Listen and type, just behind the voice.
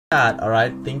that,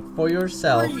 alright? Think for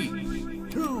yourself. 3,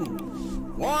 2,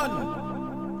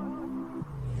 1.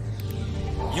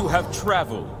 You have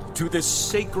traveled to this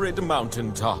sacred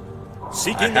mountaintop,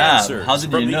 seeking answers How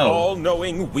did from you the know?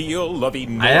 all-knowing wheel of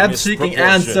enormous I am seeking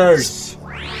answers.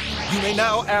 You may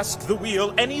now ask the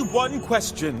wheel any one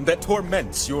question that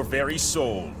torments your very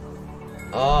soul.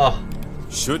 Oh.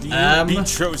 Should you be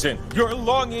chosen, your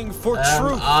longing for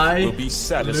truth will be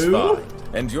satisfied,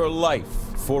 and your life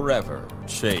forever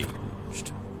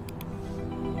changed.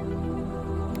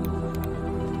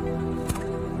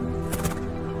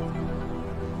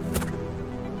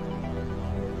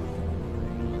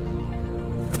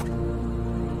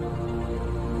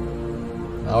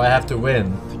 Now I have to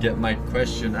win to get my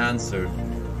question answered.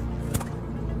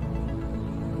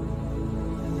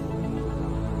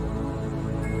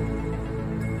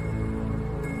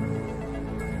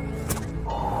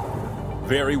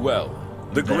 Very well.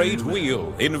 The Great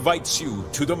Wheel invites you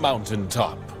to the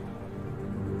mountaintop.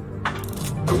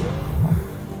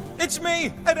 It's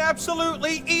me, an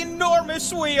absolutely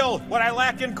enormous wheel. What I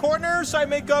lack in corners, I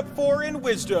make up for in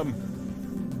wisdom.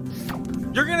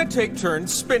 You're gonna take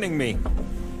turns spinning me.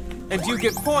 And you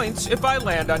get points if I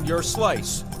land on your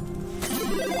slice.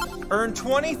 Earn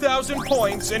 20,000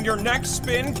 points and your next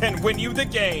spin can win you the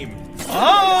game.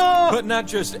 Oh! But not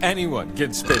just anyone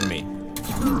can spin me.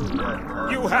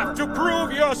 You have to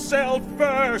prove yourself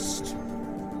first.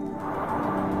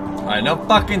 Alright, no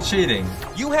fucking cheating.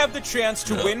 You have the chance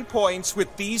to win points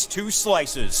with these 2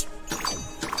 slices.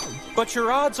 But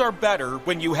your odds are better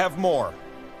when you have more.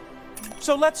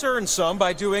 So let's earn some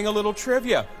by doing a little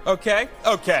trivia, okay?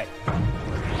 Okay.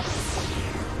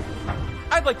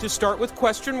 I'd like to start with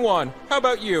question 1. How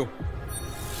about you?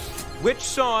 Which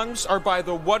songs are by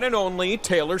the one and only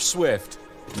Taylor Swift?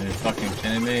 Are you fucking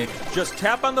kidding me? Just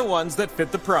tap on the ones that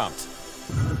fit the prompt.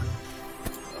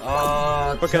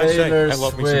 What can I say? I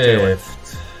love me some Taylor.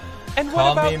 And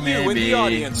what about you in the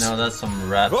audience? No, that's some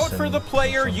rap. Vote for the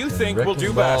player you think will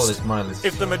do best.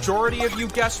 If the majority of you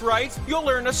guess right, you'll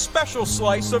earn a special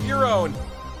slice of your own.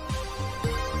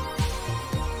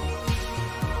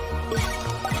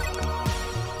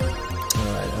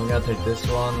 Alright, I'm gonna take this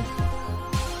one.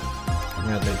 I'm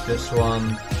gonna take this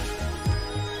one.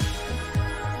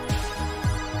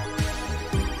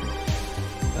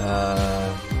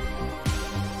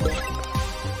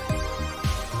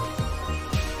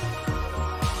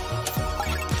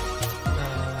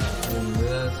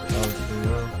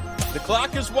 The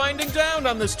clock is winding down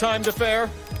on this timed affair.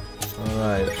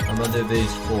 Alright, I'm gonna do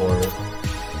these 4.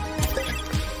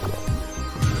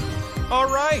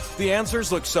 Alright, the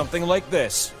answers look something like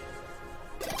this.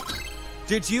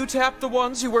 Did you tap the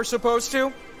ones you were supposed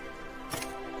to?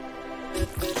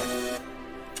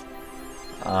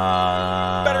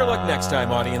 Better luck next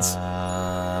time, audience.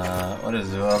 What is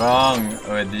wrong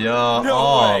with you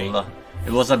all?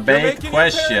 It was a bait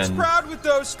question. Proud with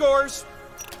those scores.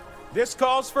 This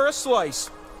calls for a slice.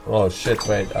 Oh shit,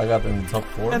 wait, I got in the top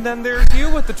 4. And then there's you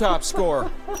with the top score.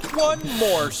 One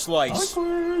more slice.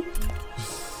 Awkward.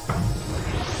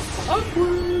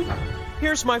 Awkward.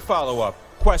 Here's my follow-up.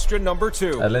 Question number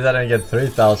 2. At least I didn't get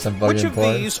 3,000 fucking points. Which of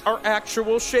points. these are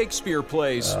actual Shakespeare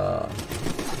plays? Tap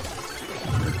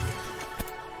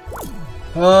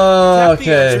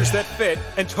the answers that fit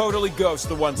and totally ghost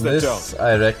the ones that don't. This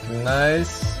I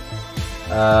recognize.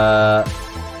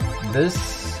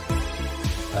 This.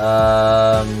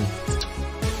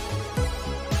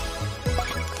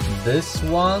 This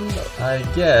one, I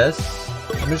guess.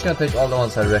 I'm just gonna take all the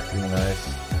ones I recognize.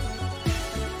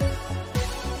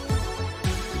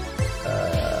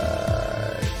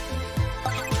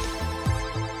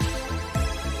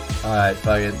 Alright,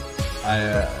 fuck it.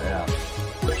 Yeah.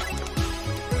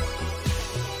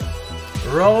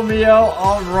 Romeo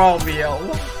on Romeo.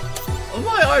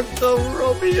 Why aren't the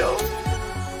Romeo?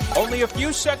 Only a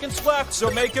few seconds left,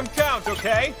 so make him count,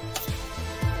 okay?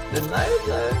 The night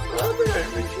brother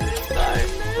between time.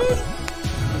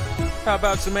 How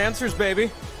about some answers,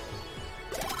 baby?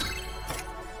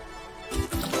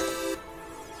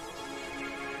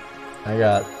 I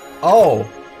got. Oh!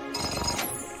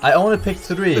 I only picked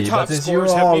 3, but since you're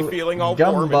all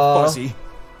gumba,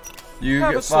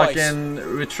 you fucking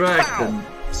retract the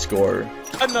score.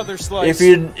 Another slice.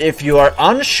 If you are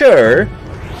unsure,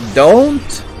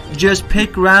 don't just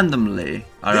pick randomly.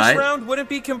 All right. This round wouldn't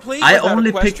be complete. I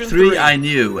only picked 3 I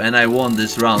knew, and I won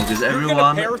this round because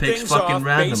everyone picks fucking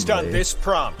randomly. Based on this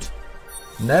prompt.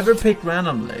 Never pick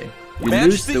randomly. You Match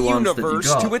lose the the ones that you universe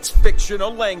got. to its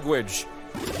fictional language.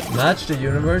 Match the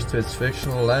universe to its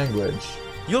fictional language.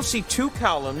 You'll see 2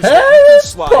 columns that you can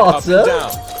slide up and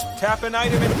down. Tap an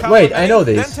item in column Wait, A, I know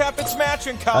these. Then tap its match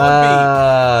in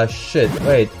column B. Shit.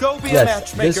 Wait. Go be a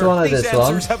Yes, matchmaker. this one or These this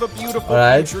one. answers have a beautiful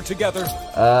Alright. future together.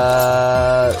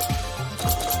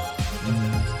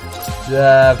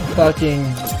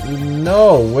 Fucking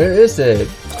no. Where is it?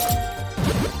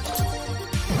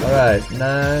 Alright,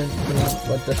 9.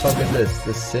 What the fuck is this?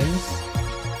 The Sims?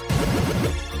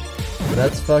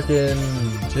 That's fucking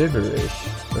gibberish.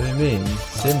 What do you mean?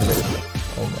 Simlish.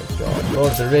 Oh my god.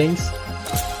 Lord of the Rings.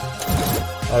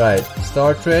 Alright,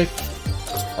 Star Trek.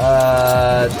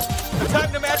 The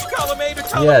time to match column A to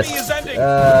column B is Yes. ending.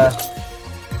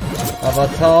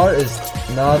 Avatar is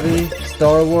Navi.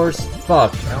 Star Wars.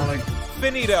 Fuck. I don't like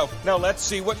Finito. Now let's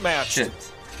see what matched. shit.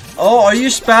 Oh, are you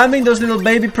spamming those little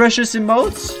baby precious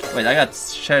emotes? Wait, I got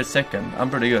shared second. I'm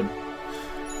pretty good.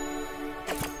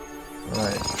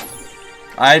 Alright.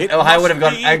 I would have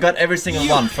got. I got every single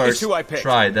one first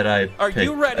try that I picked.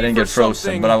 I didn't get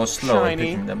frozen, but I was slow at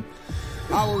picking them.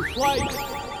 Power slice.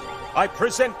 I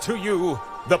present to you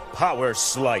the power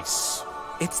slice.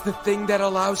 It's the thing that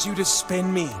allows you to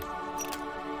spin me.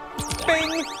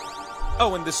 Bing!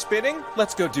 Oh, and the spinning?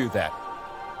 Let's go do that.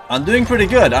 I'm doing pretty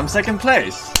good. I'm second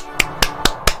place.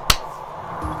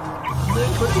 I'm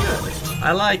doing pretty good.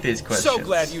 I like these questions. So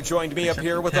glad you joined me up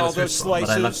here with all those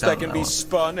slices that can be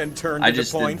spun and turned into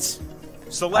points.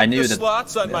 Select the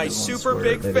slots on my super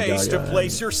big face to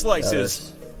place your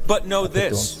slices. But know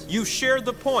this, you share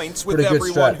the points with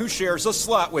everyone who shares a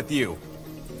slot with you.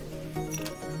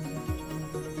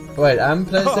 Wait, I'm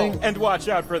placing. Oh, and watch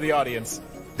out for the audience.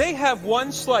 They have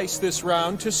one slice this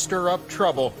round to stir up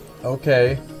trouble.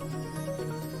 Okay.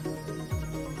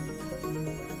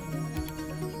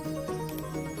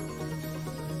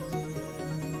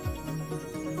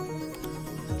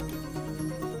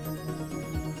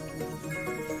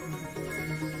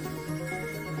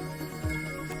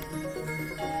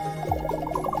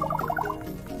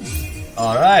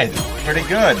 Alright, pretty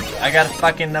good. I got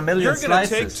fucking a million slices. You're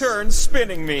gonna take turns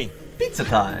spinning me. Pizza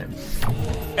time.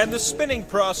 And the spinning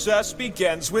process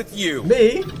begins with you.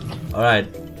 Me?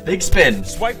 Alright, big spin.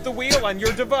 Swipe the wheel on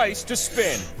your device to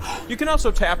spin. You can also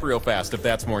tap real fast if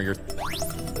that's more your...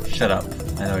 Shut up.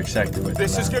 I know exactly what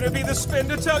this is gonna be the spin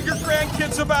to tell your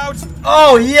grandkids about.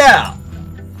 Oh, yeah!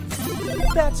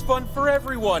 That's fun for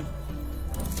everyone.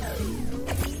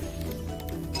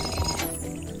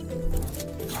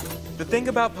 The thing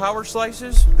about power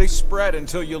slices, they spread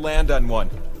until you land on one.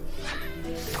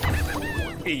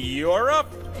 You're up.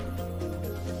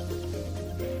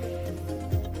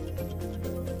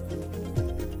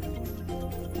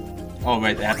 Oh,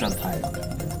 wait, they have to untie it.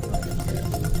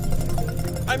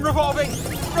 I'm revolving,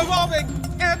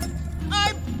 and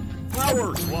I'm...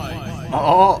 Power slice.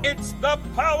 Oh! It's the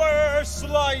power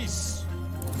slice.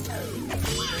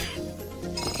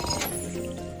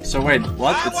 So wait,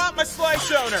 what? I want my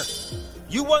slice owner.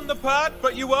 You won the pot,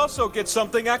 but you also get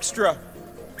something extra.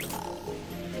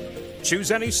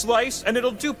 Choose any slice, and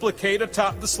it'll duplicate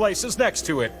atop the slices next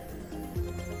to it.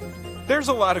 There's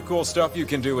a lot of cool stuff you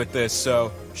can do with this,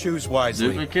 so choose wisely.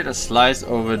 Duplicate a slice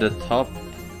over the top.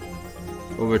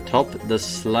 Over top the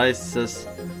slices.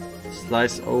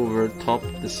 Slice over top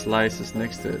the slices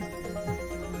next to it.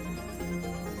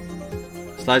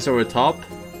 Slice over top.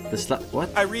 The what?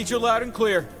 I read you loud and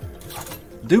clear.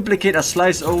 Duplicate a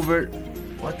slice over.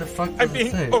 What the fuck? I'm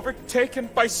being overtaken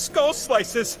by skull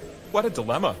slices. What a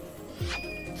dilemma.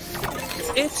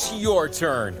 It's your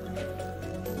turn.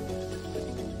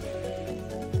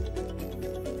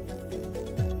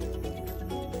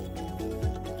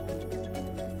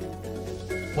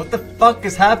 What the fuck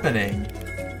is happening?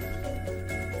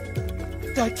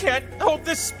 I can't hold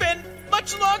this spin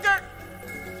much longer.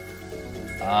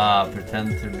 Ah,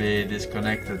 pretend to be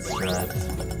disconnected, Strat.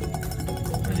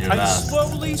 When you're I'm last.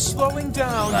 slowly slowing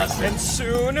down, Classic. and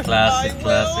soon Classic,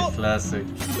 I will... classic.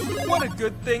 What a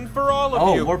good thing for all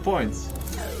of you. Oh, more points.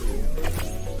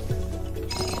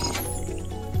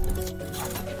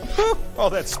 Whew, all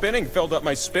that spinning filled up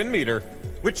my spin meter,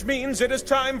 which means it is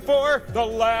time for the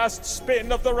last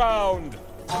spin of the round.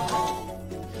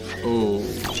 Ooh.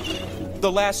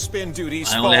 The last spin duties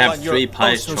I fall only have on your 3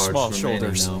 pie so charts small remaining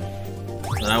shoulders. now.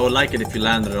 And I would like it if you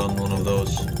landed on one of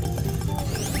those.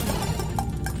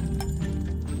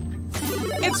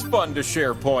 It's fun to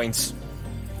share points.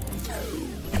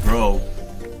 Bro.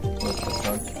 What the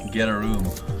fuck? Get a room.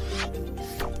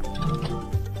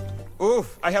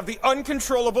 Oof, I have the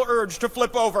uncontrollable urge to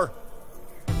flip over.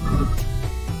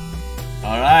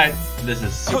 Alright, this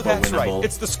is super that's winnable. right,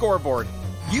 it's the scoreboard.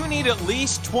 You need at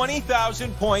least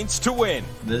 20,000 points to win.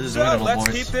 This is so winnable, let's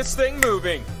boys. keep this thing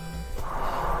moving.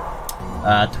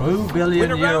 2 billion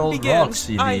When a year round old begins, rock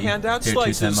CD. I hand out Tier 2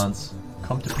 10 slices. months.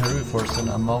 Come to Peru, Forsen.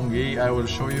 Among ye, I will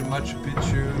show you Machu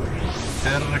Picchu.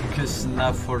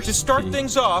 To start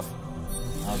things off,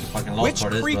 which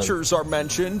this, creatures are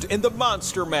mentioned in the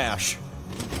Monster Mash?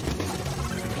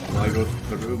 Why go to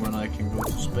Peru when I can go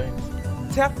to Spain?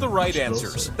 Tap the right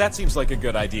answers. That seems like a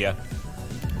good idea.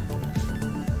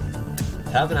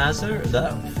 Have an answer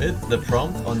that fit the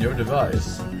prompt on your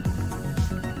device.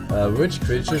 Which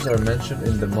creatures are mentioned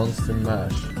in the Monster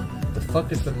Mash? The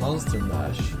fuck is the Monster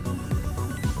Mash?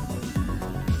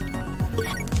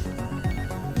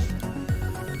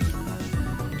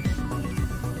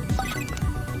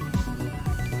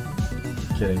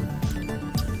 Kidding.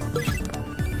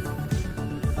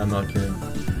 I'm not kidding.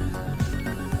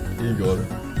 Igor.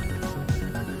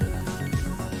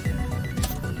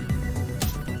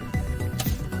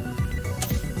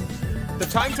 The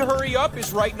time to hurry up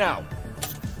is right now.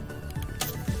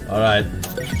 Alright.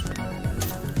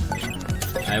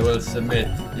 I will submit.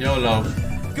 YOLO.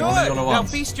 Good! Now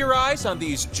feast your eyes on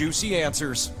these juicy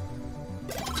answers.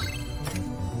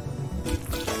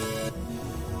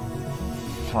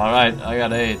 Alright, I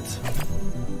got 8.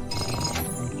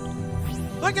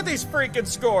 Look at these freaking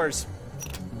scores.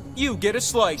 You get a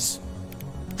slice.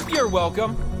 You're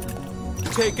welcome.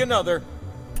 Take another.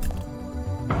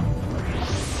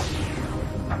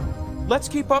 Let's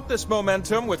keep up this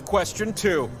momentum with question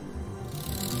 2.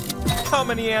 How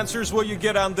many answers will you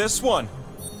get on this one?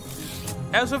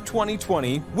 As of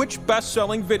 2020, which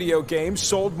best-selling video game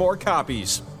sold more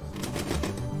copies?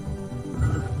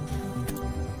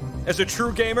 As a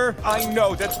true gamer, I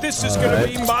know that this is gonna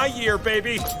be my year,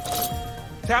 baby.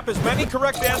 Tap as many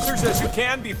correct answers as you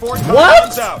can before time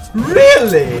runs out.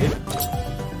 Really?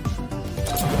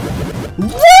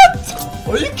 What?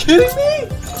 Are you kidding me?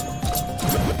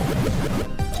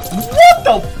 What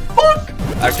the fuck?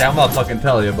 Okay, I'm not fucking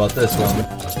tell you about this one.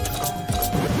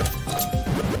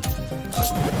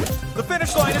 The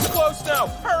finish line is close now.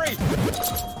 Hurry!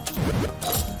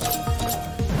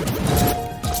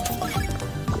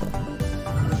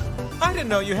 I didn't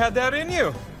know you had that in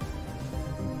you.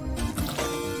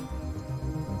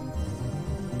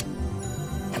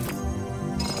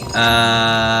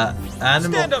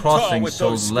 Animal Crossing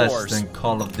sold less than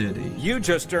Call of Duty. You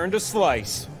just earned a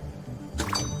slice.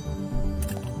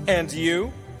 And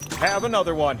you have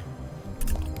another one.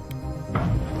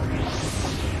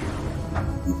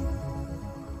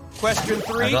 Question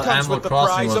 3 comes with the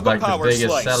prize of a power slice. The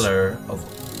biggest seller of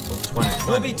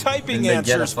 2020. We'll be typing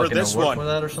answers for this one. For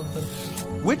that or something?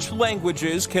 Which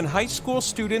languages can high school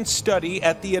students study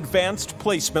at the advanced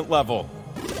placement level?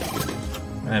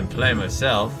 And play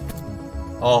myself.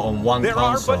 Oh, on one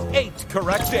console. There are but 8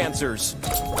 correct answers.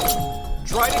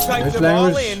 Try to type them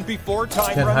all in before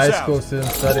time can runs high out. school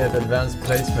students study at advanced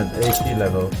placement AP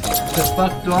level? The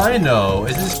fuck do I know?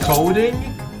 Is this coding?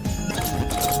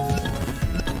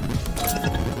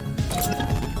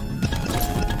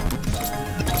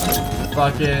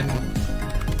 Fucking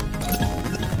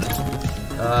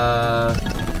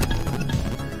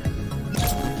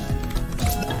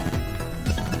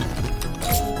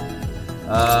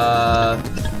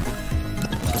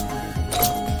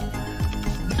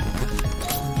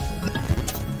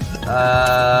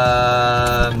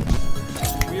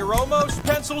We're almost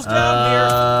pencils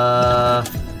down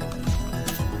here.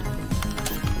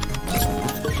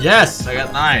 Yes, I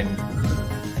got 9.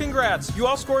 Congrats, you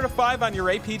all scored a 5 on your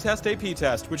AP test,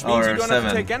 which means you don't have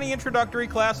to take any introductory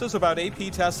classes about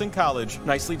AP tests in college.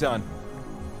 Nicely done.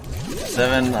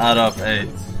 7 out of 8.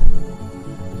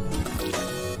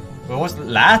 What was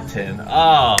Latin?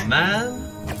 Oh man,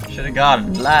 should have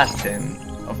gotten Latin.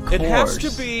 Of course. It has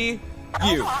to be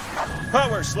you.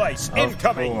 Power slice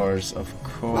incoming. Of course.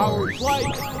 Our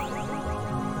flight.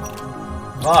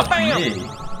 Fuck me.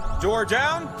 Door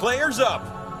down, players up.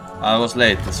 I was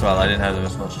late as well. I didn't have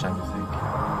as much time to think.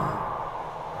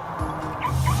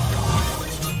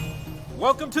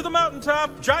 Welcome to the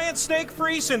mountaintop. Giant snake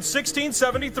free since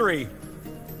 1673.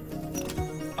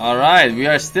 Alright, we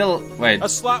are still... Wait. A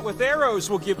slot with arrows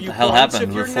will give you what the hell points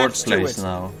happened? if you're We're next 4th place to it.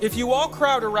 now. If you all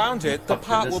crowd around it, the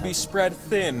pot will be happen? spread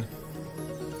thin.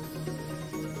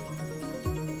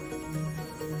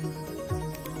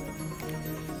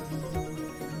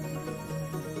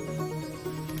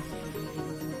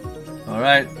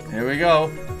 Alright, here we go.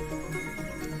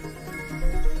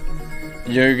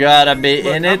 You gotta be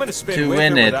Look, in I'm it gonna spin to with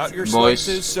win or it, without your boys.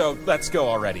 slices, so let's go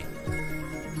already.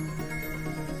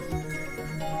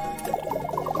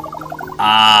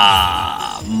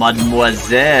 Ah,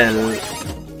 mademoiselle.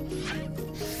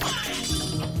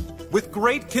 With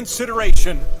great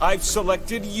consideration, I've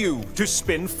selected you to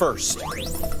spin first.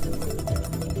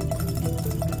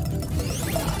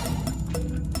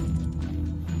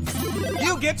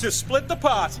 get to split the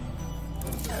pot.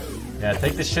 Yeah,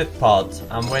 take the shit pot.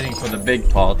 I'm waiting for the big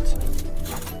pot.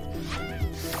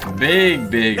 Big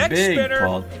Next spinner.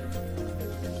 pot.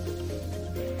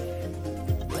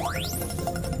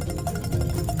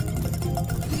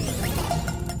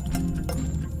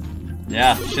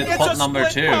 Yeah, shit It's pot a number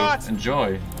split 2. pot.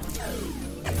 Enjoy.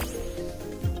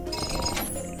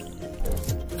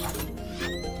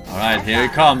 Alright, here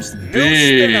it comes.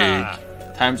 Big! spinner.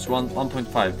 Times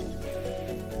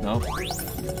 1.5. No?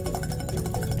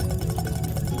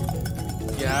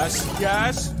 Yes,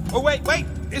 yes. Oh, wait.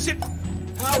 Is it?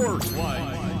 Power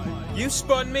slice. You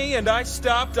spun me and I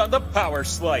stopped on the power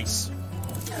slice.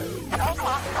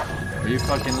 Are you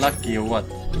fucking lucky or what?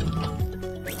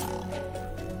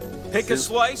 Pick a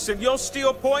slice and you'll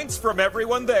steal points from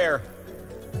everyone there.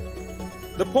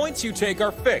 The points you take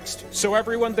are fixed, so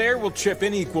everyone there will chip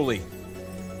in equally.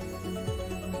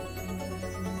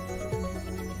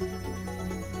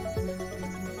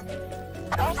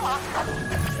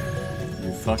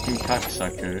 You fucking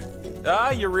cocksucker.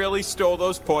 Ah, you really stole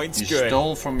those points. You Good.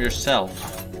 stole from yourself.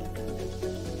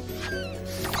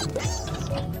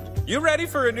 You ready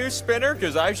for a new spinner?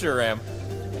 Because I sure am.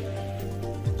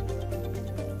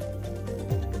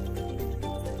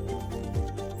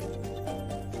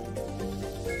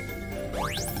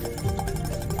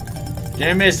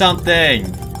 Give me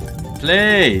something!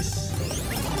 Please!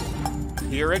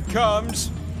 Here it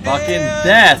comes. Fucking And-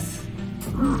 death!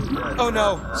 Oh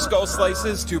no, skull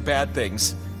slices do bad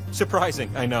things.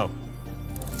 Surprising, I know.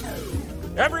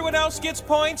 Everyone else gets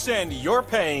points and you're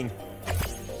paying.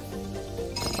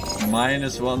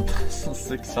 Minus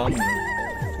 1,600.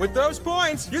 With those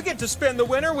points, you get to spin the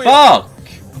winner wheel. Fuck!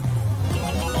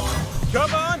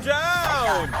 Come on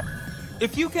down!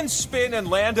 If you can spin and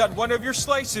land on one of your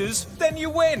slices, then you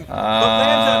win. But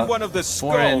land on one of the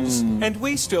skulls, and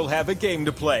we still have a game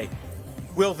to play.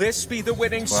 Will this be the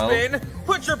winning 12. spin?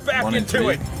 Put your back 1 in into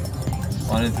 3. it.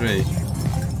 1 in 3.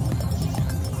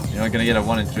 You're not gonna get a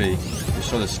 1 in 3. You're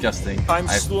so disgusting. I'm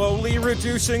slowly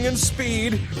reducing in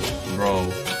speed. Bro.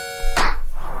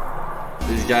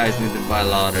 These guys need to buy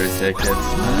lottery tickets.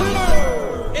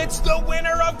 It's the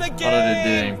winner of the game! What are they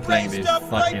doing playing Raced these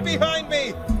up right fucking behind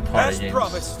me! party As games?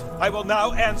 promised, I will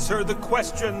now answer the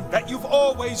question that you've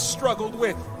always struggled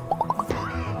with.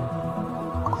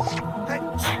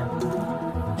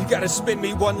 You gotta spin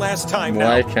me one last time now.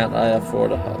 Why can't I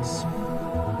afford a house?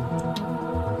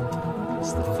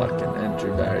 It's the fucking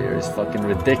entry barrier is fucking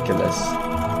ridiculous.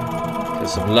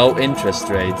 Because of low interest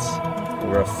rates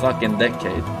over a fucking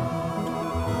decade.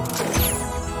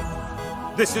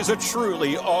 This is a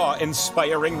truly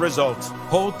awe-inspiring result.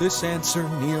 Hold this answer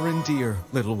near and dear,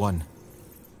 little one.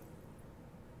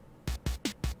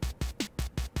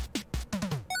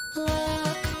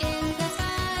 Look in the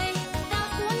sky,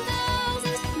 not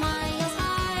 1,000 miles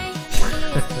high.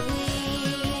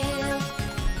 Wheel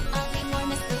of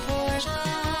enormous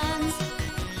proportions.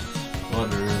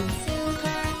 What a room.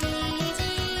 Super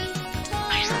easy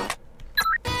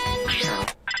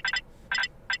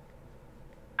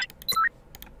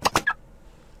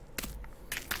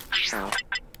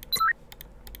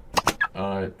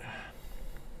Alright.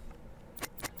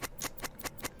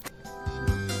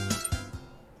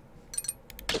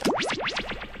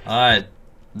 Alright.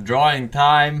 Drawing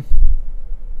time.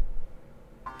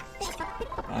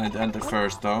 I need to enter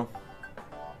first though.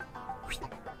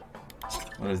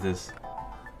 What is this?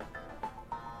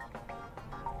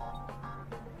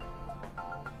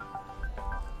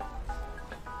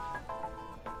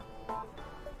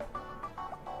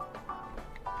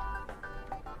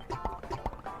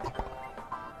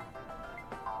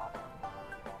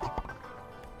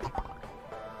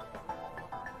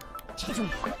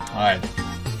 Alright.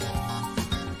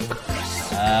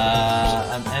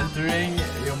 I'm entering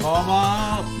your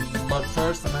mama, but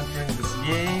first I'm entering this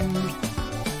game.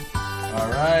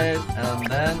 Alright, and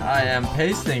then I am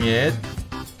pasting it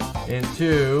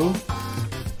into...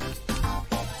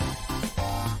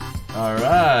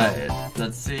 Alright,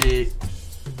 let's see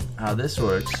how this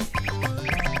works.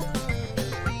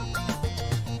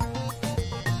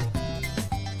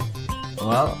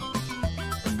 Well,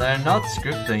 they're not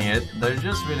scripting it, they're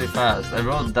just really fast. I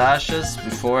wrote dashes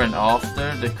before and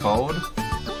after the code.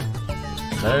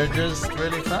 They're just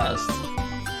really fast.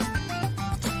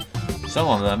 Some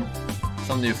of them.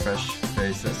 Some new fresh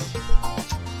faces.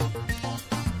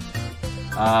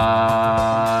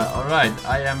 Alright,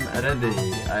 I am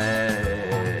ready.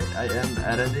 I am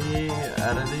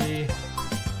ready.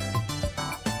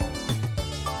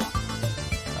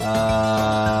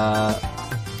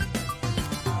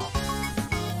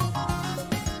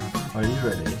 Are you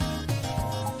ready?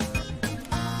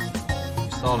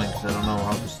 stalling because I don't know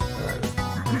how to.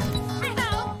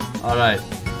 Alright.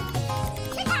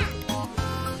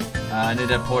 I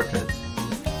need a portrait.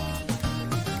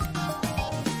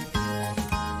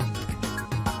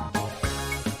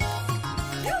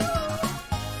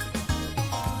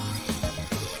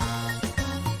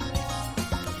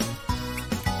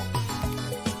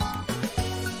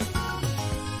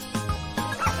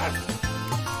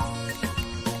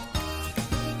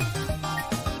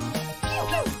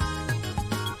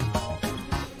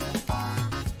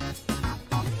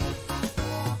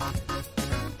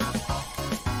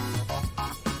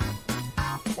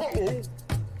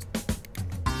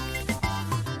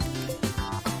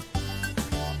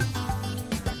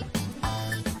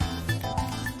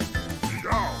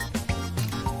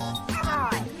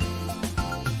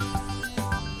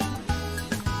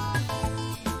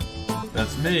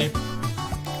 That's me.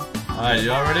 Alright,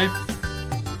 you all ready? Here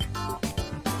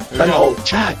we Hello, go.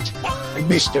 chat, and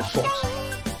Mr. Fox.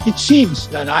 It seems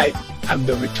that I am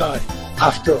the return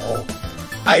after all.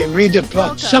 I read the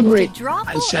plot summary,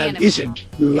 and Sam isn't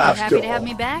after Happy to have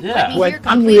me all. back. Yeah. Let me When hear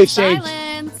complete Unreal says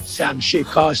silence. Sam she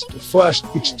caused the first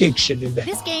extinction in the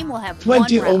This game will have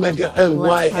 20 one round. Omega Let's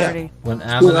LYL. party. When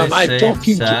Who am Emily I said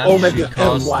talking Sam, to Omega she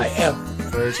caused the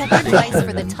LYL? first Check your device for the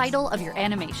extinction. title of your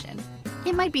animation.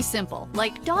 It might be simple,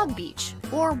 like Dog Beach,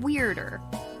 or weirder,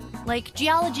 like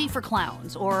Geology for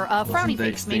Clowns, or a frowny Wasn't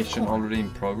the face made of extinction corn. already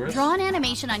in progress? Draw an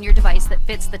animation on your device that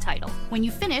fits the title. When you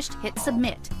finished, hit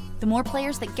submit. The more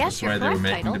players that guess That's your why they were correct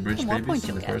making title, the bridge the more babies points in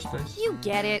you'll the get. first place? You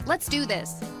get it. Let's do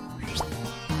this.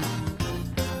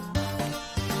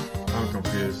 I'm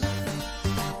confused.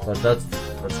 But that's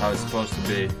how it's supposed to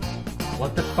be.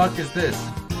 What the fuck is this?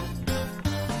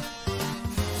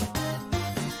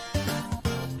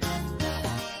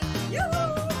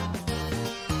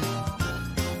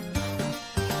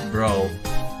 Bro.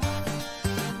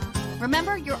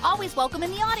 Remember, you're always welcome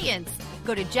in the audience.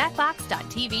 Go to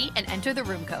jackbox.tv and enter the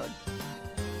room code.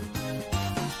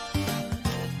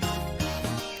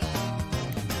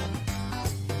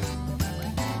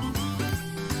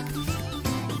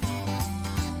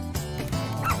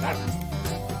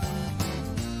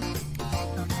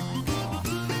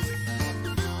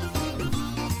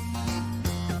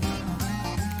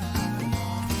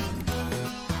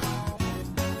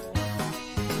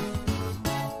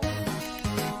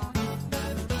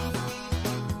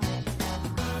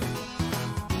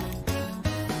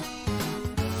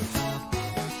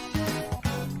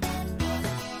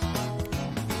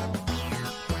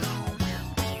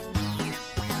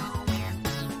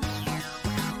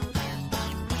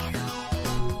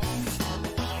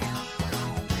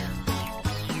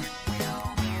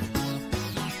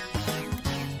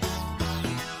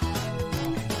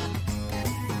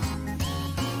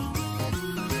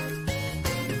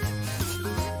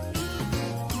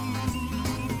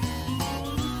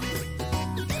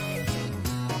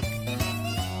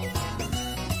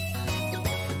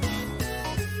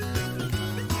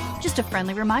 Just a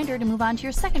friendly reminder to move on to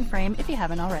your second frame if you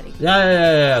haven't already.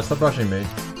 Yeah. Stop rushing me.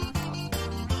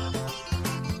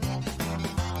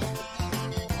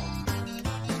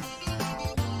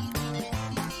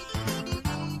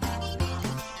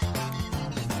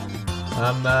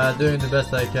 I'm doing the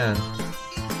best I can.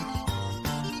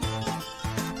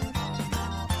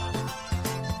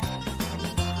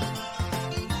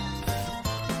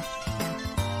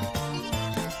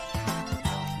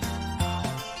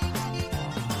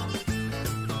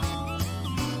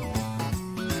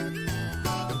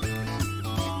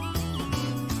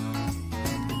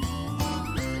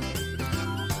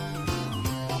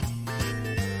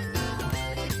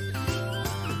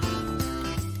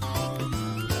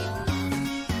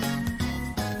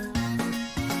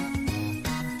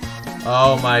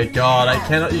 Oh my god,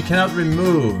 you cannot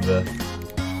remove.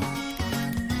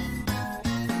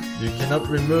 You cannot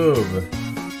remove.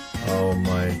 Oh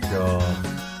my god.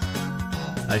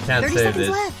 I can't 30 save seconds this.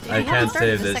 left. I You haven't can't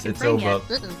started save the this. second It's frame over.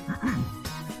 yet.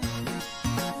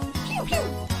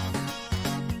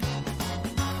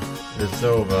 It's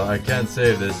over. I can't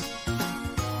save this.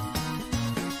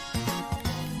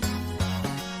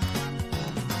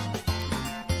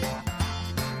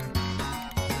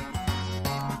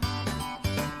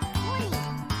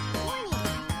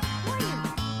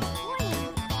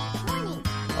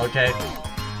 Okay.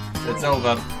 It's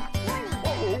over.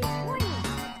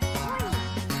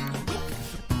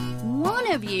 One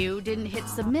of you didn't hit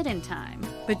submit in time.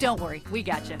 But don't worry, we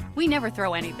got you. We never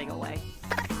throw anything away.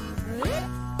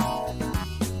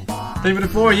 Thank you for the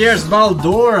 4 years,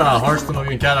 Baldora. Hearthstone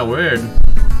looking kinda weird.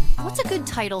 What's a good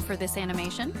title for this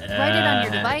animation? Write it on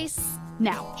your device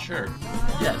now. Sure.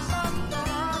 Yes.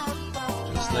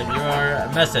 Just like your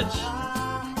message.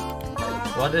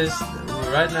 What is the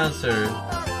right answer?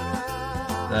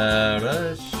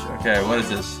 Okay, what is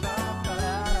this?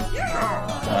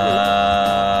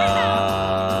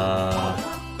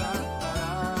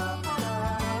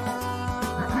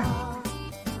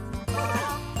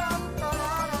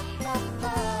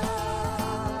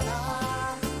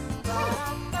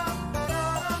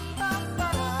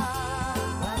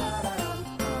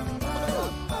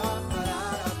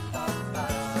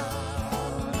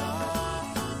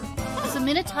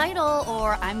 Submit a title,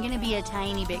 or I'm gonna be a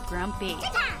tiny bit grumpy.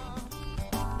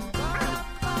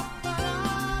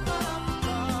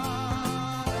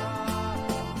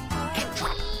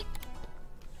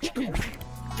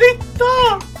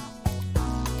 Victor!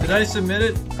 Did I submit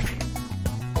it?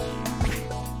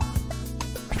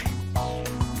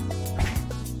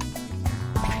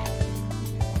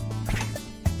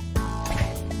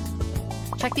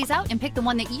 Check these out and pick the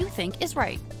one that you think is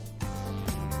right.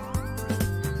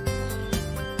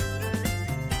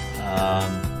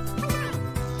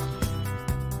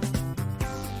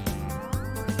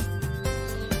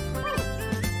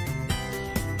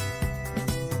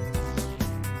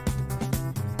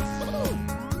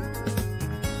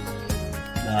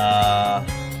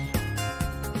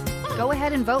 Go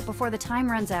ahead and vote before the time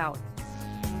runs out.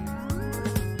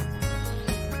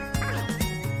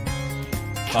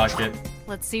 Fuck it.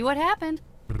 Let's see what happened.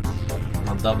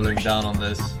 I'm doubling down on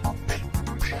this.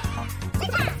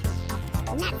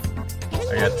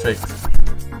 I got tricked.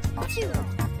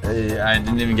 I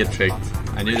didn't even get tricked.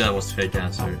 I knew that was fake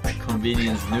answer.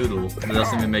 Convenience noodle. That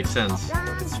doesn't even make sense.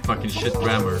 It's fucking shit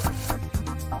grammar.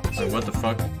 So what the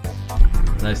fuck?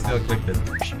 And I still clicked it.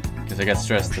 Because I got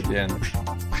stressed at the end.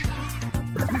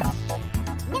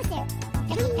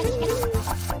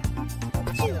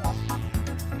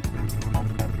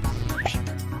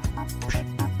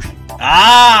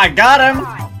 Ah, I got him!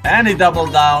 And he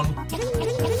doubled down.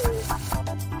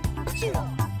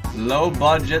 Low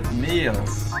budget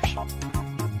meals. I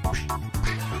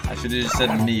should have just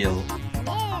said meal,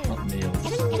 not meals.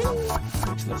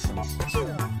 Makes less sense.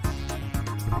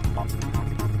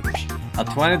 A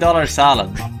 $20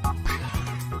 salad.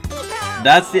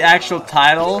 That's the actual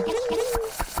title.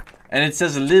 And it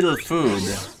says little food.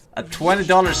 A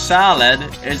 $20 salad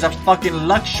is a fucking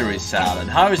luxury salad.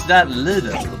 How is that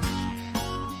little?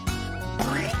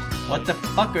 What the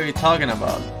fuck are you talking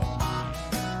about?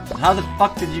 How the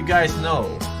fuck did you guys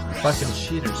know? Fucking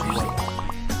cheaters.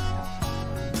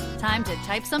 Time to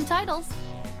type some titles.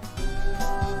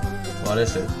 What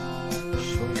is it?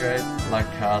 Sugar La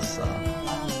Casa.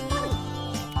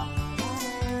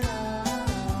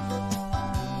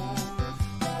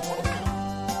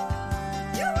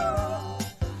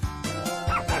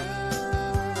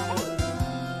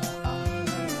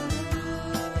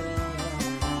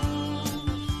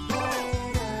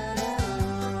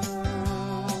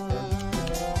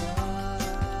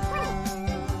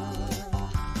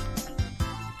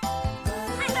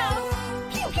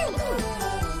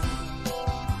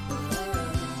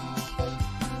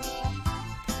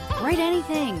 Write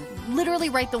anything. Literally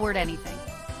write the word anything.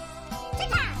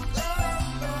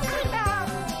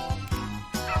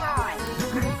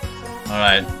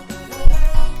 Alright.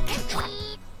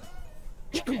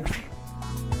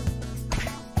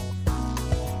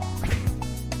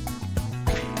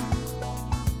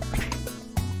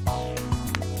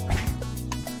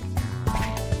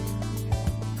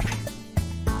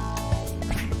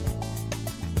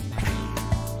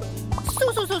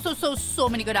 So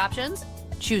many good options.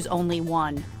 Choose only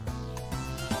one.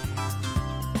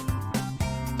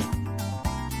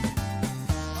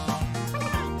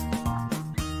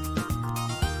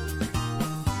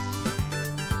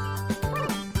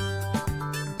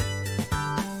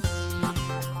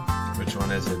 Which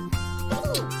one is it?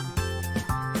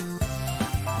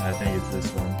 I think it's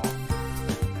this one.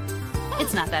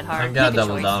 It's not that hard. I'm gonna Make a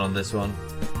double choice. down on this one.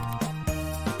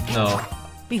 No.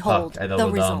 Behold Fuck, I the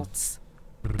doubled down. results.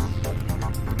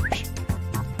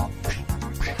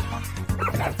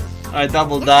 I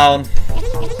doubled down,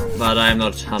 but I'm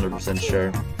not 100%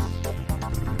 sure.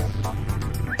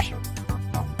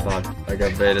 Fuck, I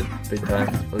got baited big time.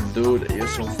 Oh, dude, you're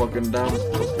so fucking dumb.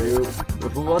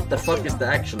 What the fuck is the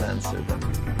actual answer then?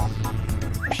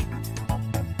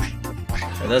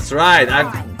 Yeah, that's right,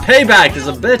 Payback is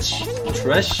a bitch!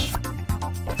 Trash.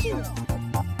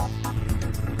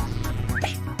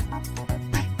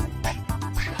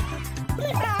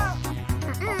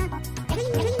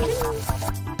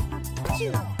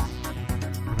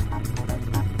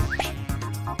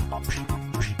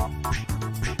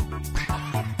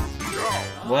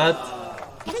 What?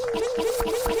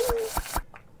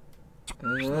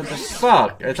 What the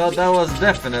fuck? I thought that was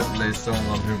definitely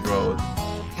someone who wrote.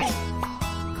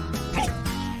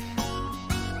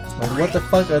 Like, what the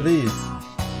fuck are these?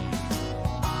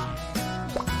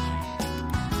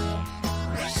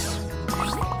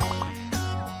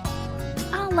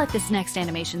 I'll let this next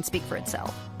animation speak for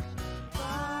itself.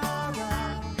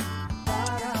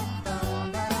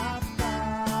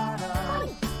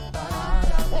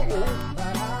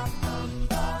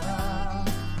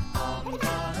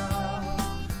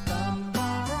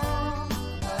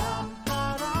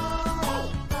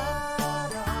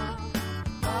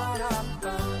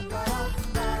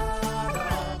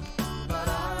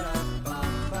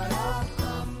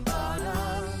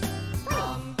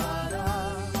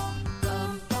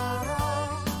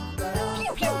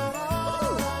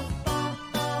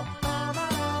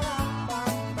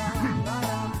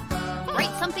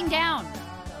 Write something down.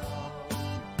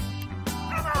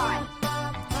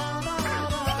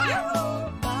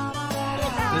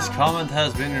 This comment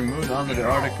has been removed under the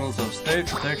Articles of State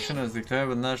Protection as declared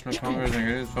by the National Congress and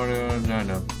agreed for the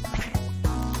no.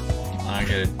 I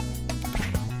get it.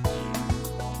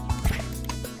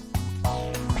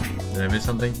 Did I miss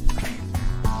something?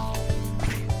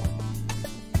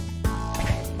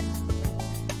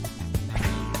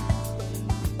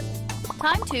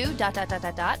 Time to ...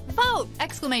 vote!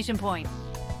 Exclamation point.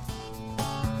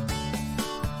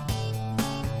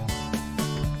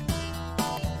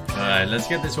 Alright, let's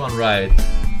get this one right.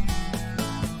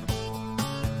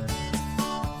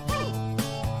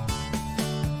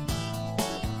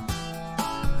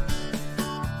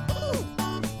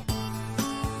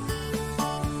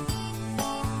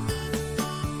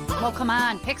 Oh, come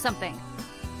on, pick something.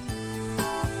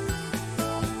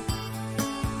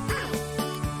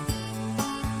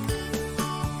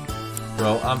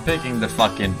 Bro, I'm picking the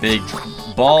fucking big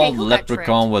bald who got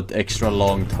leprechaun with extra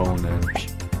long toenails.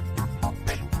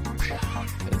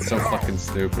 It's so fucking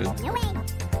stupid.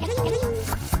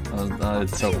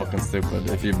 It's so fucking stupid.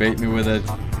 If you bait me with it,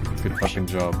 good fucking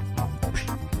job.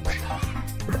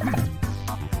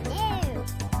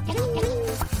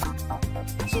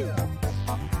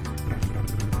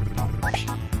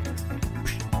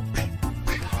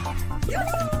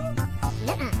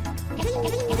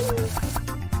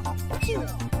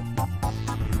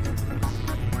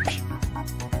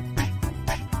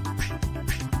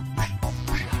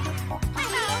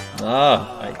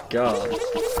 Oh my god.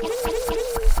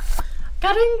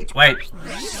 Cutting. Wait.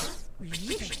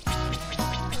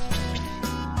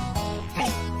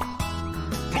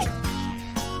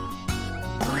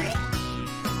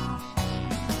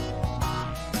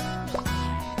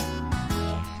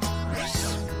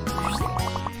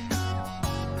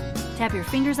 Tap your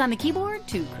fingers on the keyboard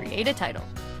to create a title.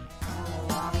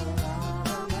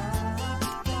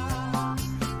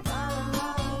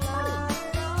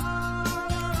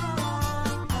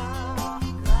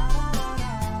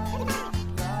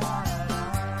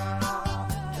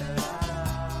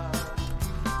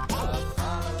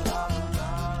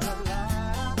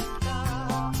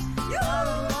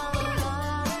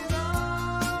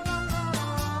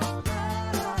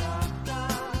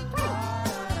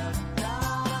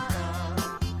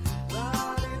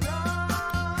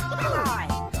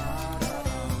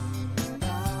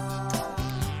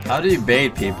 How do you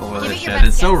bait people with this your shit?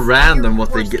 It's so best guess. random Your what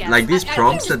they worst get. guess. Like these I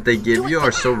prompts just that they give do you it.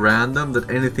 are so random that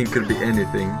anything could be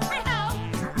anything.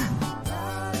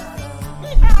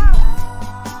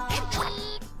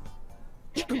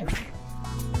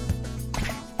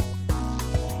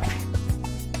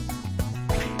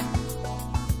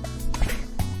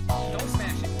 Don't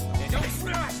smash it. Okay, don't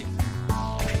smash it.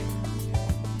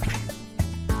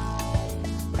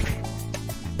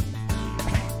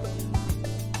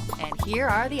 And here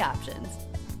are the options.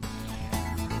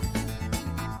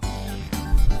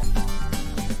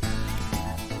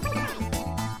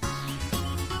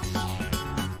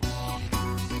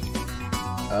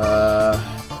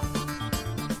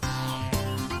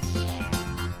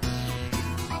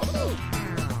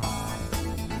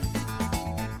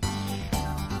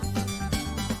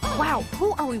 Wow,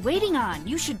 who are we waiting on?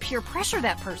 You should peer pressure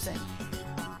that person.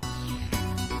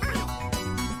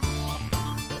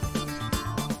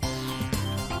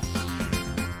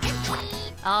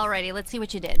 Alrighty, let's see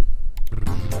what you did.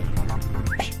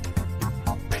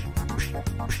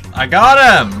 I got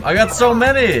him! I got so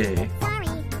many!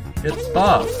 Get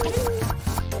fucked.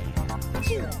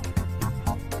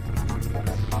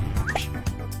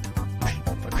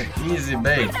 Fucking easy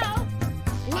bait.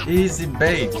 Easy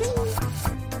bait.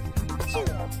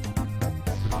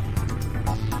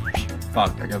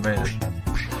 Fuck, I got baited.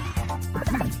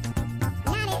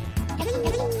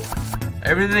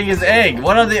 Everything is egg.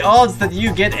 What are the odds that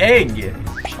you get egg?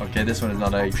 Okay, this one is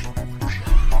not egg.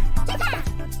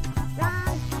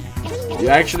 You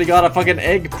actually got a fucking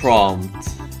egg prompt.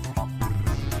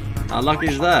 How lucky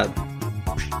is that?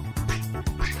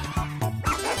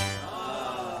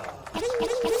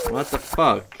 What the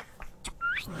fuck?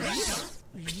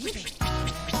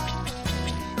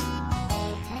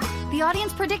 The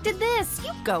audience predicted this.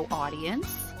 You go, audience.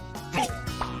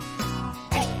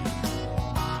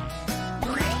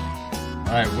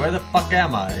 Alright, where the fuck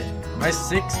am I? Am I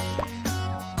 6th?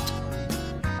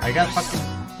 I got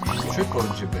fucking triple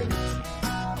debate.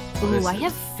 Ooh, I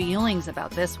have feelings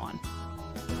about this one.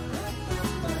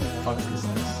 What the fuck is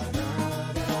this?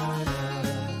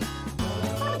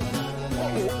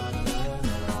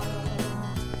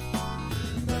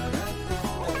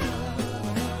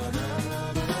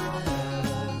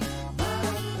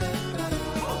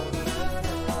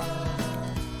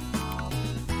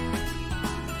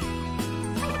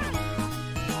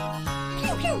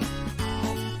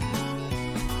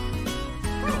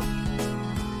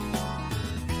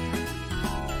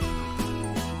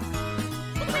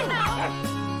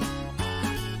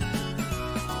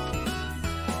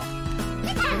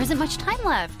 There isn't much time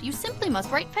left. You simply must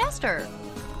write faster.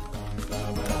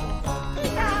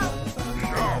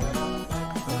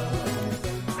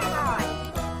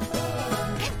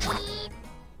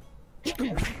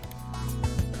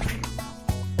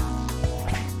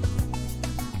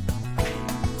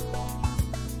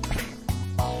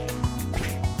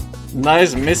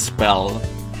 Nice misspell.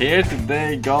 Here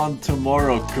today, gone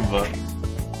tomorrow, Kuba.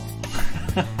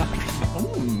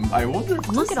 I wonder if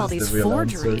Look at all these the real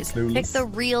forgeries. answer, Pick clueless. the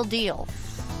real deal.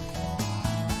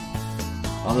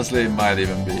 Honestly, it might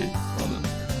even be.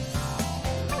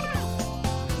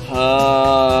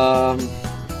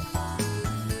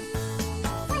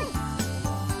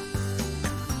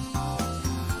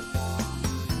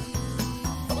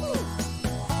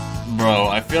 Bro,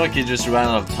 I feel like he just ran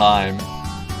out of time.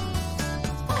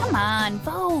 Come on,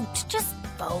 vote. Just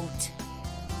vote.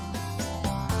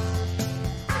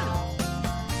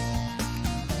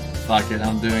 Fuck it,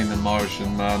 I'm doing the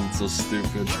Martian, man. It's so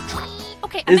stupid.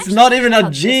 Okay, It's not even a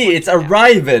G, it's a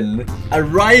Riven. A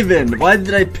Riven. Why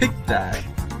did I pick that?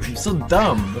 I'm so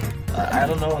dumb. I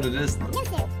don't know what it is.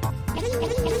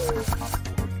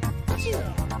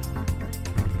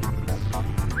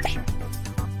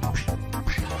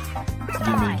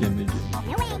 Gimme.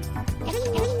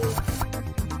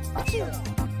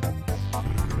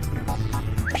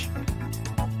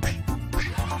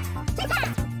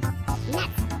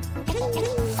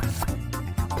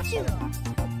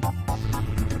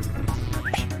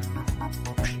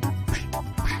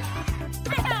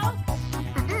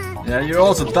 Yeah, you're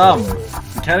also dumb.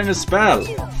 You can't even spell.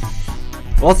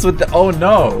 What's with the oh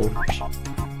no?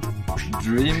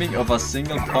 Dreaming of a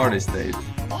single party state.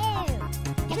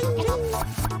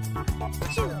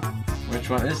 Which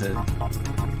one is it?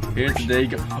 Here today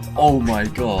go. Oh my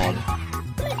god.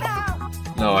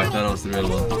 No, I thought it was the real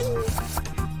one.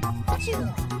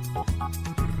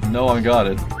 No one got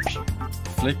it.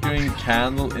 Flickering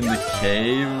candle in the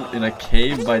cave, in a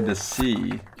cave by the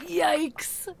sea.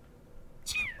 Yikes.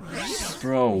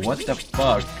 Bro, what the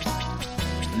fuck?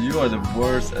 You are the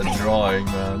worst at drawing,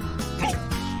 man.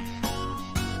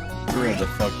 You are the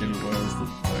fucking worst at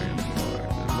fucking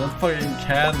drawing. What fucking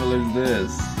candle is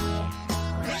this?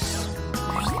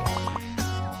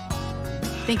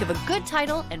 Think of a good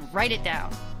title and write it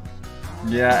down.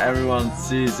 Yeah, everyone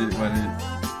sees it when it...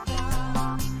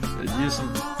 Use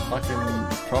some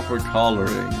fucking proper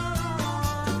coloring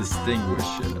to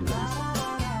distinguish it at least.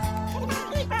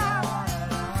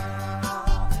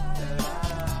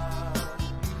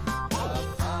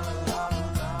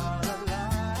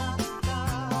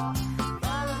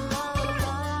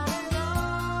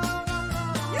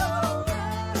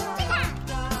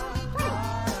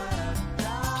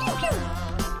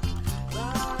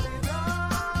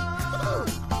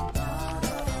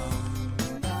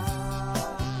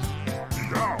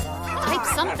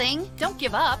 Something. Don't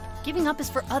give up. Giving up is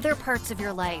for other parts of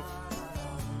your life.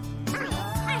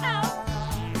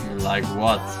 Like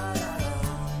what?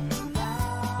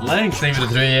 Link, thank you for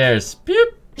the 3 years.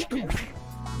 Beep.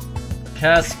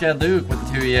 Cascaduke with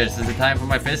the 2 years. Is it time for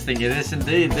my fisting? It is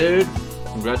indeed, dude.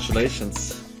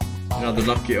 Congratulations. You're the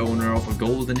lucky owner of a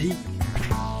golden E.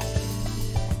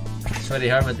 Sweaty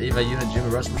Hermit, Eva, Unit, Jimmy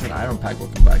Rasmussen, Iron Pack.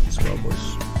 Welcome back as well,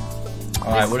 boys.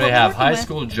 Alright, what do we have? High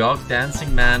school jock,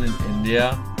 dancing man in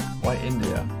India. Why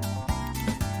India?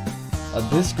 A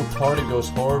disco party goes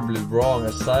horribly wrong.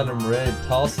 Asylum raid,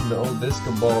 tossing the old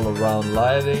disco ball around,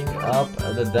 lighting up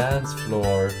at the dance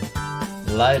floor.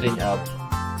 Lighting up.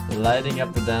 Lighting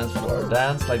up the dance floor.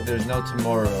 Dance like there's no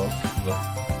tomorrow.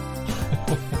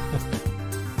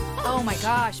 Oh my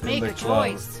gosh, make a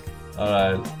choice.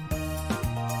 Alright.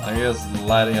 I guess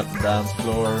lighting up the dance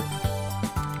floor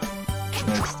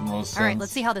makes the most sense. Alright,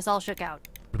 let's see how this all shook out.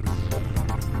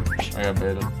 I got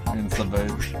baited. Insta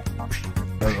bait.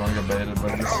 Everyone got baited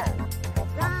by this.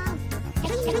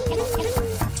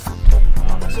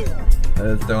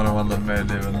 It's the only one that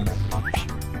made even.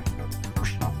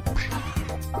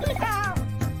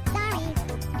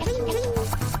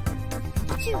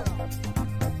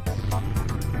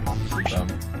 Dumb.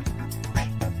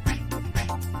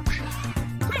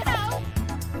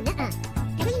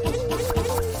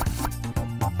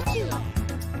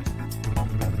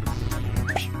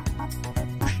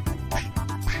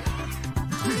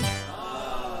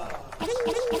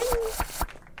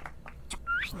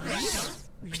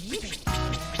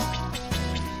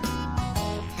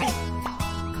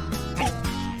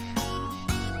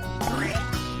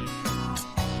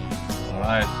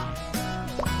 Alright.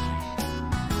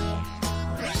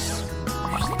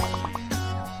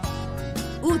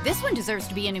 Ooh, this one deserves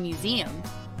to be in a museum.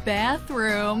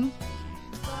 Bathroom.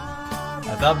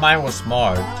 I thought mine was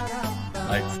smart.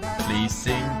 Like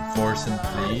pleasing, Forsen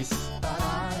please.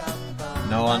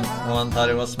 No one thought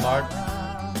it was smart.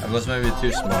 I was maybe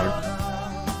too smart.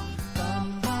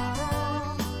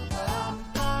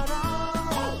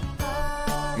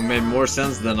 It made more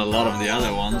sense than a lot of the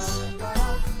other ones.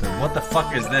 But what the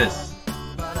fuck is this?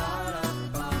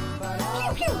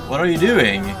 What are you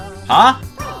doing? Huh?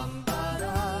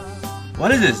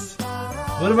 What is this?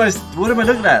 What am I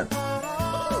looking at?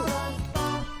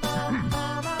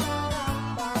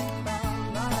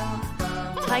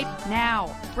 Type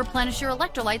now. Replenish your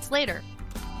electrolytes later.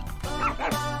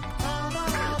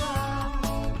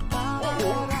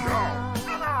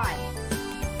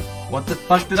 What the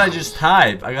fuck did I just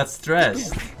type? I got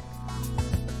stressed.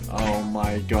 Oh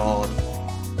my god.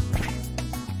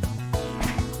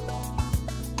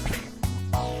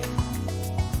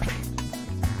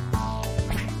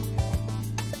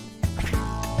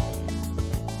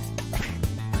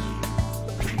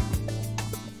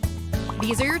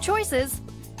 These are your choices.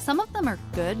 Some of them are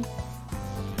good.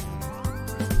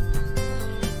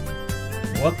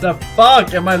 What the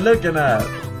fuck am I looking at?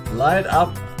 Light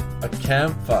up a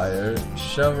campfire,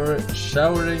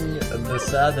 showering the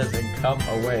sadness and come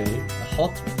away. A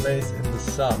hot place in the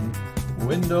sun,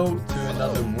 window to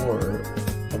another world.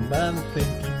 A man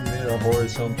thinking near a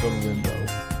horizontal window.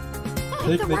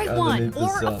 Pick the right one, underneath the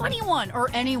or sun. a funny one, or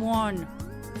any one.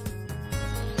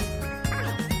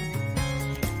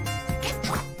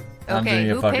 I'm Okay,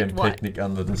 doing a who fucking picked what? picnic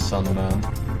under the sun, man.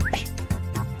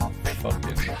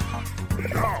 Fucking.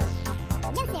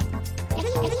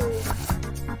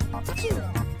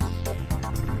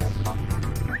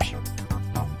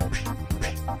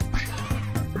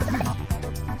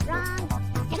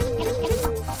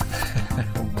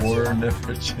 War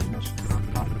never changes.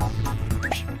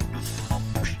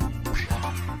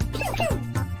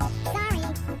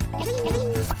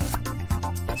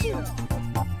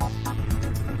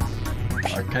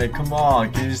 Okay, come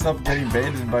on, can you stop getting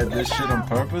baited by this shit on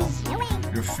purpose?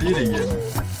 You're feeding him.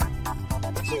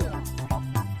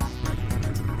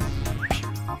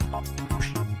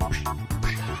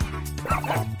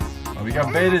 Oh, we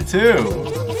got baited too!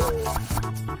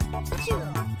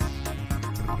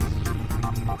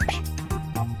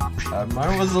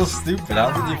 Mine was so stupid,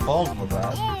 how did you fall for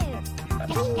that?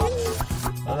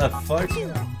 What the fuck?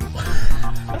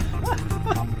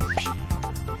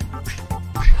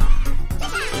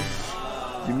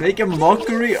 You make a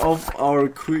mockery of our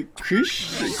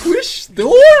quish door?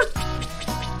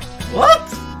 What?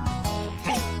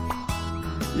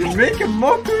 You make a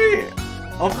mockery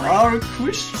of our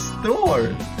quish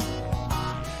store?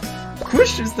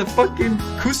 Quish is the fucking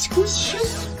couscous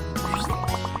shit?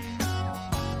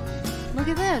 Look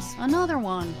at this, another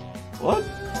one. What?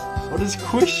 What is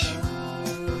quish?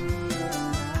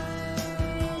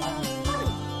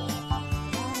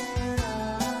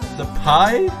 The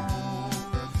pie?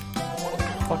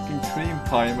 Fucking cream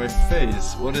pie in my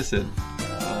face. What is it? What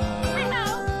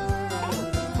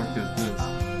the fuck is this?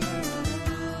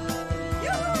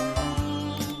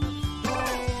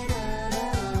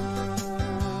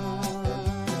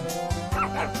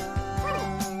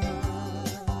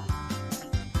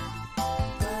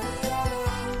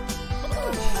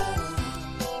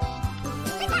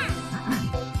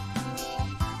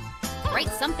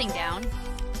 Write something down.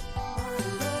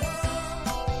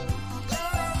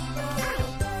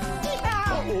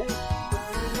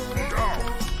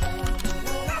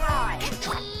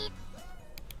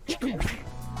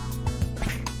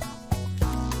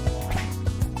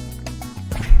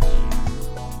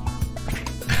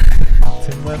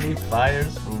 20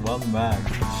 fires for one man.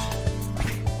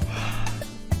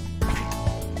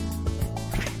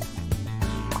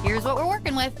 Here's what we're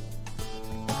working with.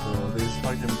 So these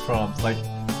fucking prompts, like,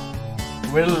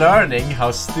 we're learning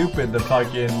how stupid the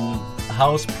fucking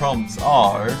house prompts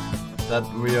are, that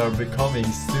we are becoming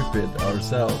stupid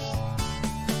ourselves.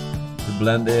 To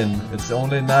blend in, it's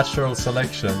only natural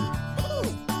selection.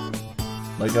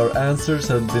 Like our answers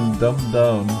have been dumbed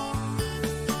down.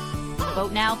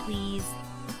 Vote now, please.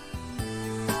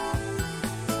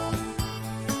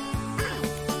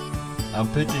 I'm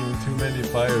picking too many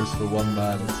fires for one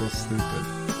man, it's so stupid.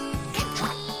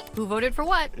 Who voted for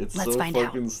what? It's Let's so find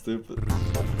fucking out. stupid.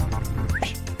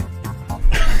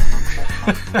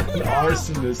 An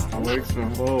arsonist works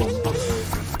from home.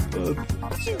 Fuck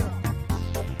it.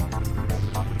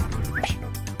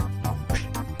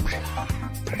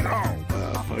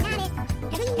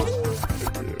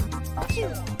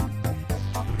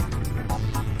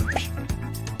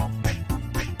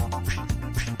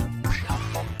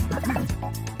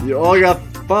 You all got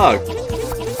fucked.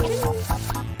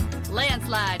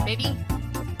 Landslide, baby.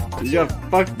 You got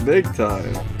fucked big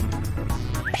time.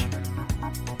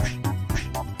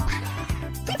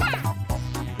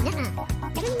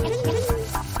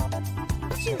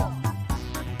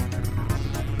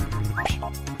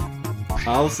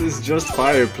 House is just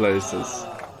fireplaces.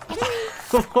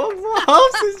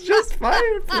 House is just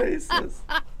fireplaces.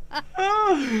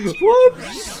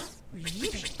 What?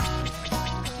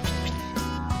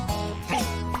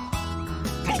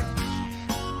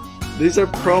 These are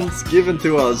prompts given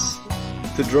to us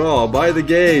to draw by the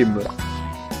game.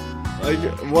 Like,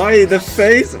 why the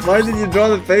face? Why did you draw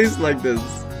the face like this?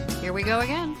 Here we go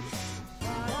again.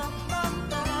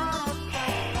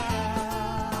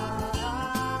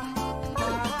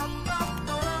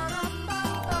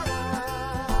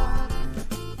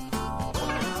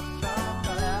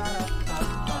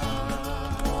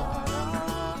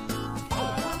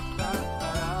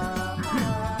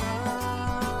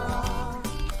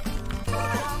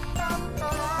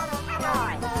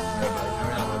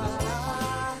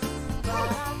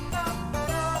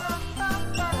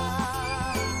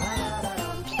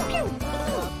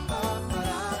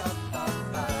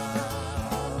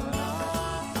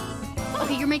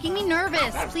 Okay, you're making me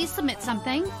nervous. Please submit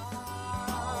something.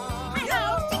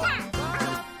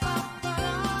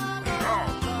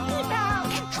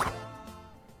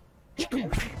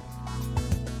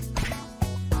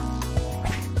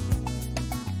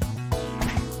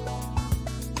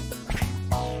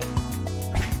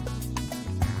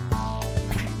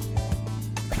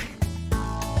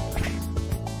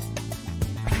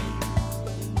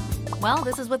 Well,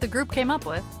 this is what the group came up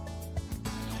with.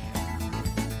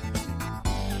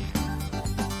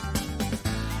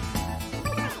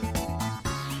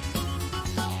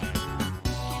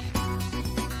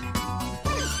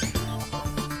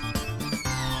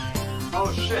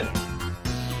 Oh shit!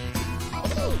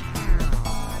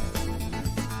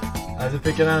 I have to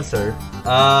pick an answer.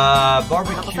 Couple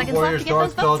Barbecue seconds Warriors, left to get Dark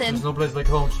those votes Thoughts, in. there's no place like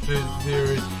home, Street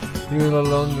Theory, Doing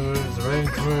Alone, there's Rain,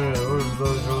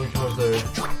 roller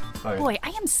coaster. Alright, Boy, I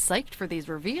am psyched for these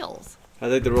reveals. I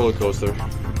take the roller coaster.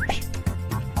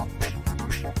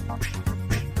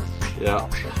 Yeah.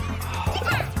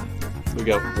 We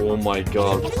got, oh my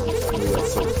god, we got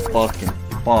so fucking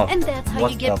fucked. And that's how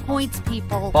What you get the points,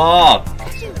 people. fuck?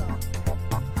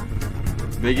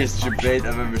 Biggest debate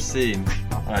I've ever seen.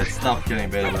 Alright, stop getting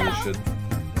better than you should.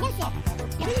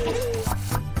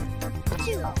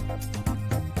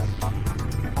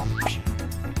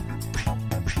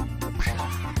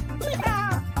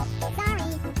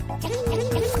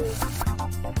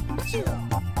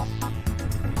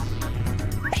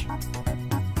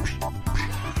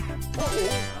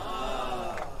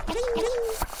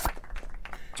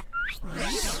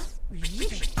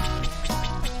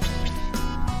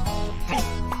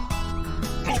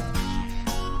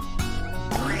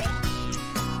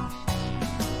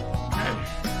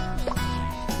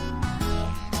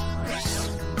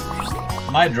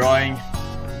 My drawing,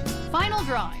 Final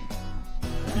drawing.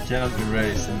 you cannot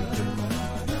erase anything.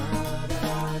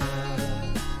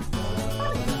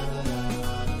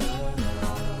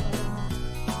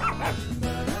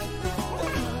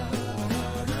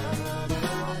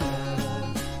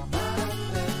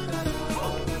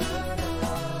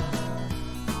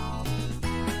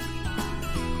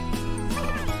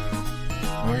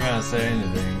 I'm not gonna say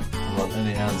anything about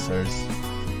any answers.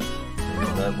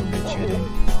 That would be cheating.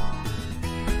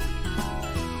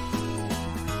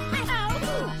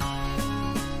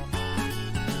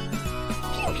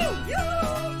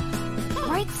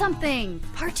 Write something.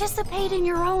 Participate in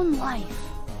your own life.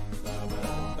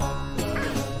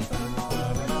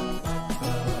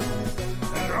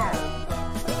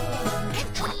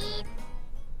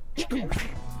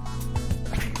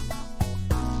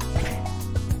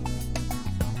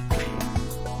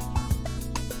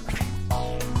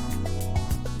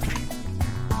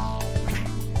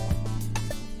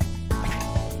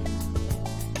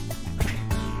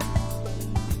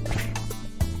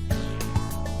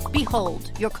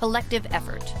 cold, your collective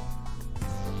effort.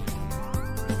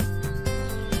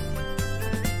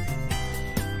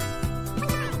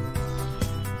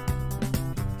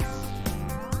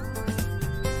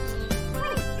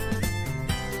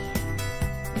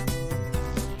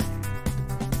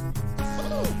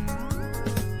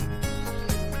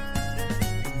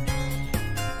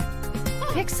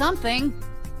 Pick something.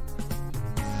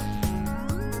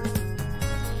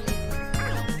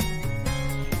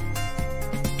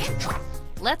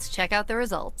 Let's check out the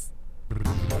results.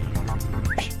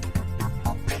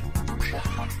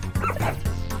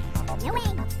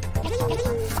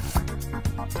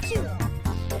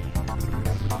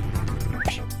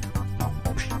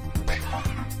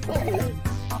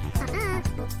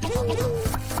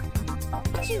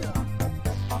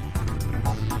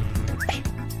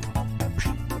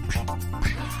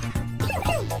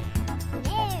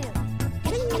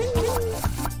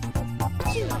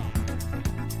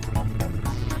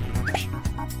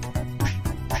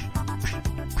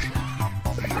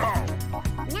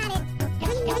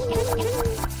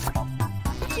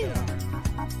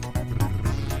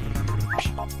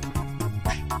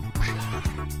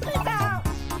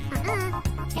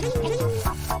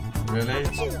 Really?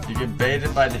 You get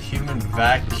baited by the human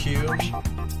vacuum?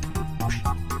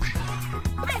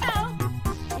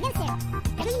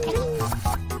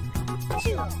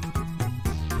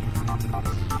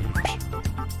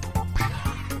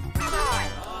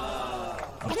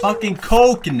 A fucking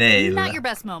coke nail! Not your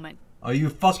best moment. Are you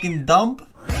fucking dumb?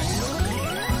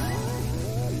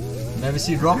 Never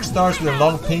see rock stars with a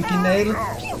long pinky nail?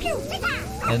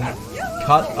 And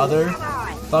cut other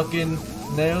fucking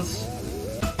nails?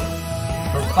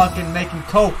 For fucking making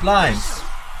coke lines.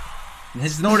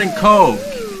 He's snorting coke.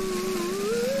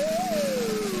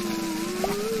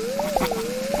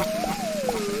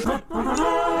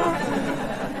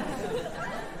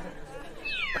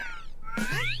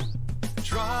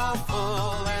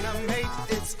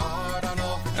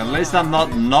 At least I'm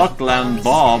not Knockland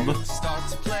Bob.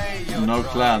 No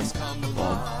clan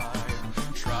Bob.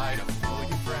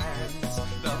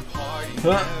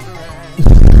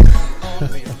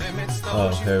 Oh,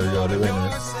 here we go, the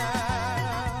winner.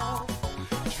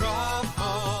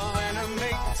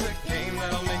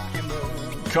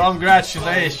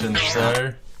 Congratulations,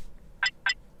 sir.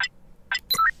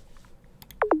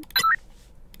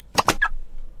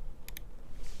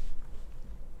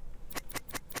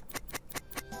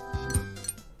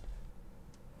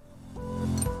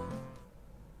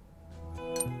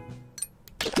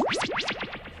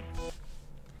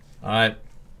 Alright.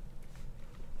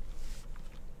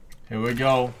 Here we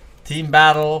go. Team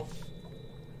battle.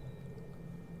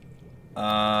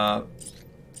 A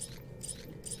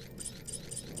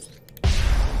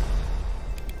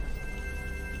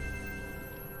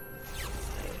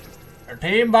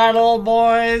team battle,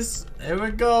 boys. Here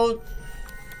we go.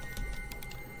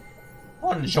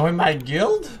 Want to join my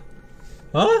guild?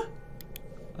 Huh?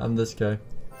 I'm this guy.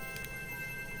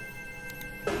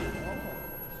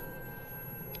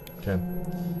 Okay.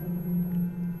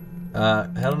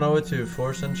 Head on over to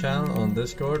Forsen channel on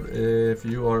Discord if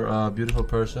you are a beautiful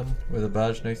person with a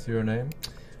badge next to your name.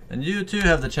 And you too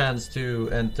have the chance to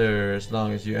enter as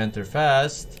long as you enter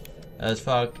fast as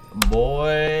fuck,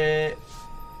 boy.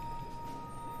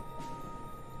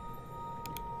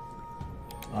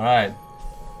 Alright.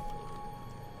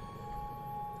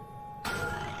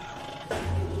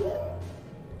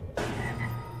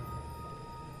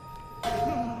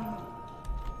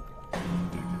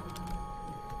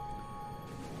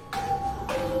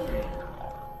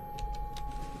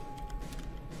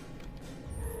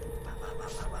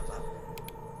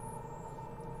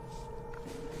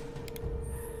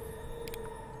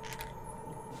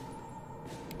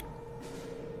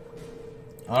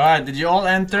 Alright, did you all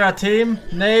enter a team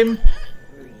name?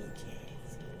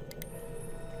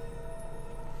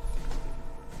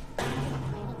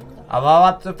 I'm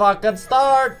about to fucking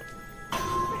start!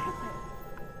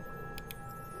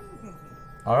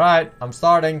 Alright, I'm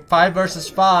starting 5 versus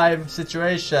 5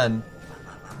 situation.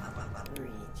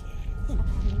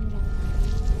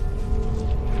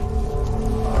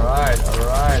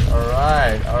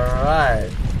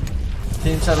 Alright.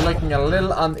 Teams are looking a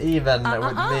little uneven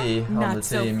with me on the team. Not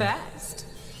so fast.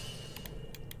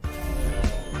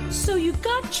 So you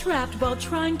got trapped while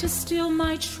trying to steal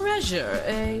my treasure,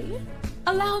 eh?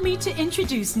 Allow me to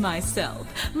introduce myself.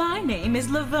 My name is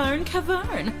Laverne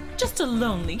Cavern, just a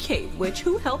lonely cave witch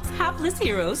who helps hapless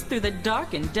heroes through the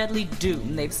dark and deadly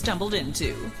doom they've stumbled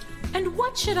into. And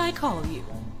what should I call you?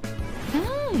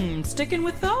 Sticking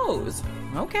with those.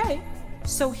 Okay.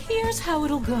 So here's how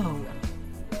it'll go.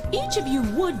 Each of you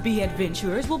would-be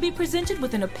adventurers will be presented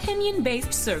with an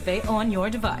opinion-based survey on your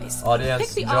device. Audience,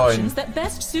 Pick the join. options that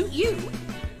best suit you.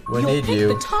 We You'll need pick you.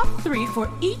 the top 3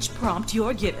 for each prompt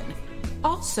you're given.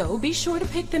 Also, be sure to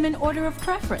pick them in order of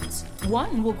preference.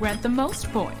 1 will grant the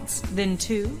most points, then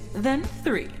 2, then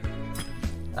 3.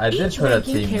 I did Each put a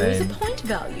ranking team carries name. a point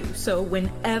value, so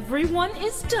when everyone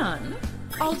is done,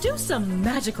 I'll do some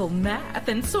magical math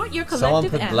and sort your Someone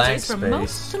collective put blank answers from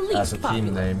most space to least as a team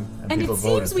popular. name, and And people it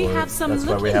voted seems we for have it. some That's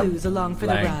why we have looky-loos along for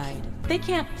blank. the ride. They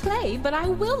can't play, but I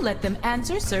will let them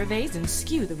answer surveys and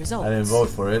skew the results. I didn't vote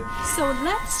for it. So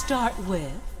let's start with...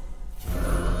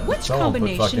 Which Someone put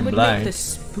fucking combination would blank. make the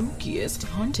spookiest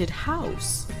haunted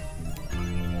house?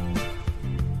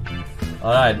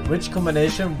 Alright, which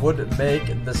combination would make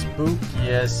the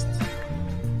spookiest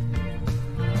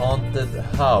haunted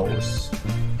house?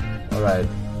 Alright.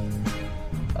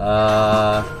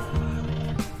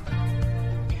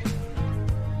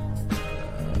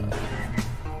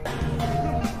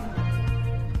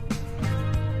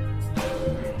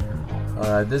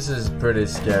 Alright, this is pretty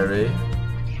scary.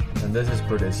 And this is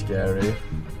pretty scary.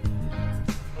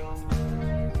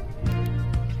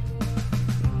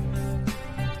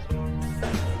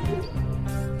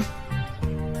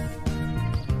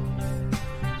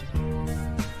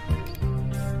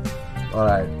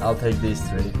 Alright, I'll take these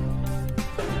 3.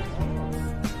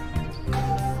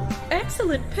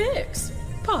 Excellent picks.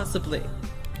 Possibly.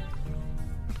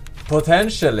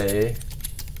 Potentially.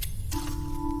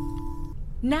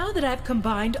 Now that I've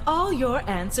combined all your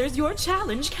answers, your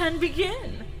challenge can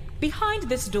begin. Behind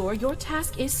this door, your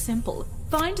task is simple.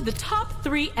 Find the top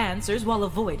 3 answers while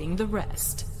avoiding the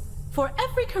rest. For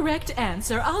every correct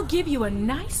answer, I'll give you a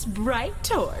nice bright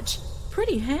torch.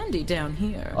 Pretty handy down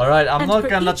here. Alright, I'm And not for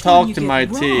gonna each one talk you to get my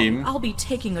wrong, team. I'll be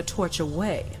taking a torch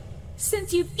away.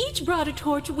 Since you've each brought a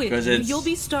torch with Because you, it's you'll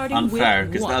be starting unfair,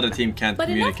 with because the 1. other team can't But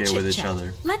enough communicate with each chit-chat.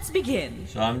 other. Let's begin.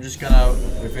 So I'm just gonna,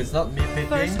 if it's not me picking,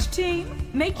 First team,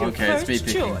 make your Okay, first it's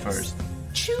me picking choice. first.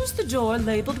 Choose the door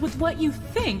labeled with what you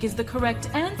think is the correct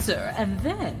answer, and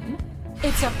then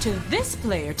it's up to this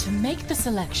player to make the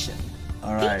selection.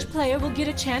 Alright. Each player will get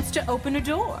a chance to open a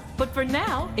door, but for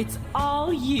now, it's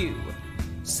all you.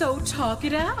 So talk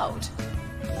it out.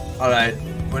 Alright,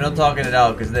 we're not talking it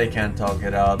out because they can't talk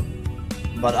it out.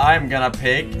 But I'm gonna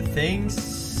pick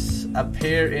things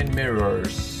appear in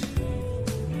mirrors.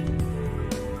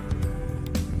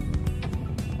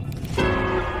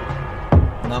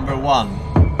 Number 1.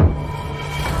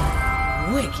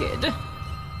 Wicked.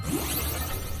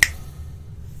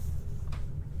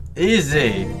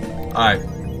 Easy. Alright.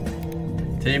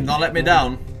 Team, don't let me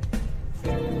down.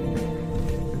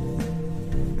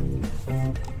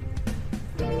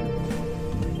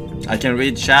 I can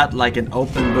read chat like an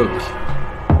open book.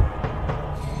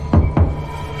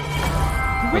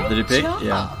 Great Did you pick? job.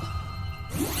 Yeah.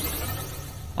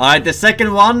 Alright, the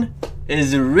second one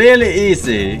is really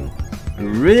easy.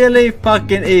 Really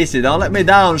fucking easy. Don't let me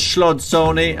down, Schlod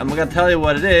Sony. I'm gonna tell you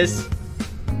what it is.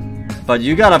 But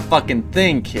you gotta fucking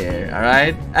think here,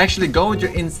 alright? Actually, go with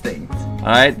your instinct,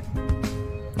 alright?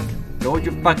 Go with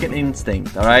your fucking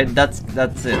instinct, alright? That's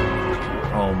it.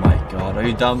 Oh my god, are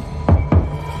you dumb?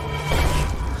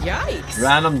 Yikes.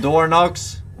 Random door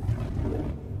knocks?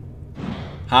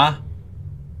 Huh?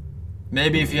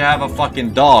 Maybe if you have a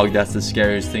fucking dog, that's the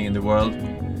scariest thing in the world.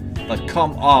 But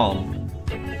come on.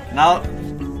 Now,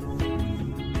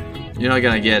 you're not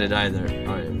gonna get it either,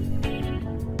 are you?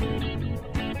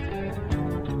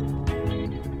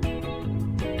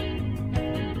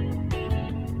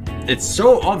 It's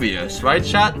so obvious, right,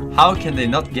 chat? How can they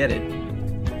not get it?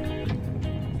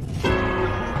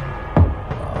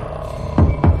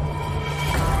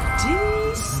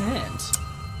 Decent.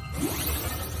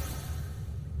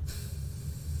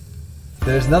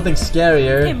 There's nothing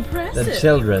scarier Impressive. than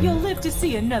children. You'll live to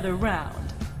see another round.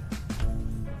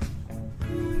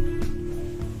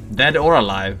 Dead or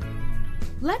alive?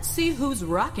 Let's see who's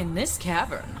rocking this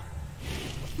cavern.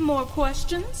 More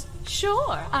questions?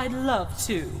 Sure, I'd love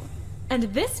to. And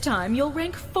this time you'll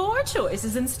rank 4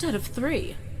 choices instead of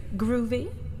 3. Groovy?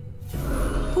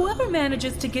 Whoever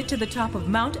manages to get to the top of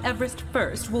Mount Everest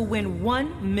first will win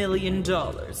 $1 million.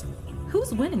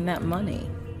 Who's winning that money?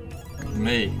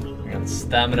 Me. I got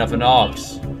stamina of an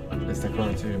ox. At least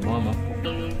according to your mama.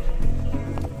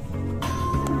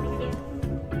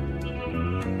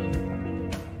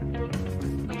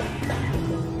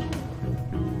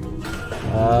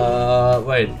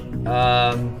 Wait.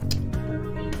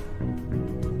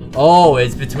 Oh,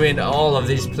 it's between all of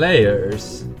these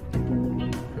players.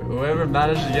 Whoever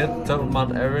managed to get top of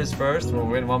Mount Everest first will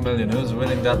win $1 million. Who's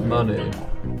winning that money?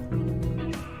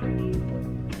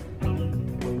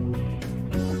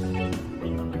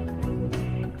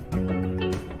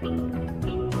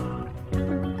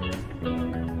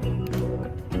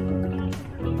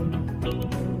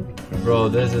 Bro,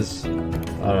 this is...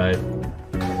 Alright.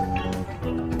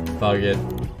 Fuck it.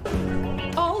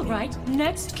 All right,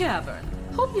 next cavern.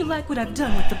 Hope you like what I've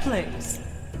done with the place.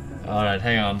 Alright,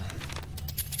 hang on.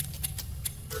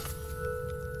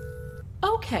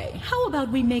 Okay, how about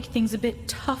we make things a bit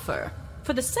tougher?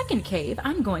 For the second cave,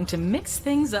 I'm going to mix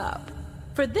things up.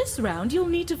 For this round, you'll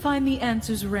need to find the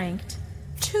answers ranked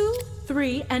 2,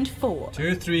 3, and 4.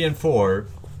 2, 3, and 4.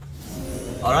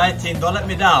 Alright, team, don't let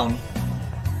me down.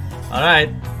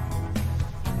 Alright.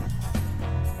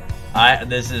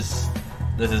 This is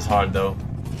hard though.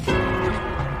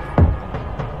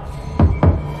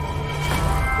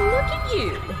 Look at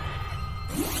you.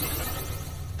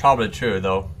 Probably true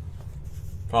though.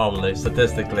 Probably,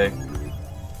 statistically.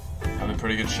 I'm in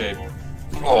pretty good shape.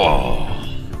 Oh.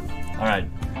 Alright.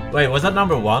 Wait, was that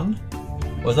number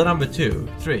 1? Was that number 2?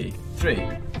 3. 3.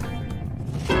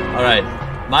 Alright.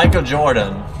 Michael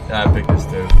Jordan. Yeah, I picked this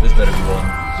too. This better be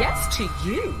 1. Yes to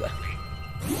you.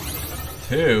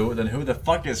 2? Then who the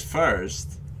fuck is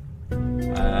first?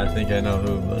 I think I know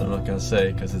who, but I'm not gonna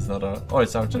say because it's not a... Oh,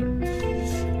 it's our turn.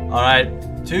 Alright.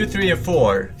 2, 3, and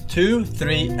 4. 2,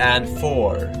 3, and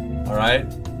 4. Alright?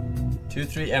 2,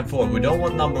 3, and 4. We don't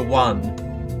want number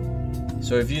 1.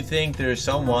 So if you think there's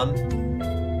someone,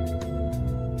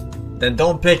 then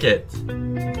don't pick it.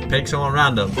 Pick someone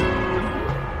random.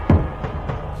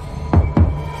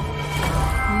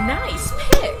 Nice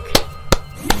pick.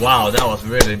 Wow, that was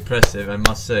really impressive, I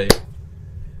must say.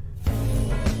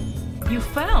 You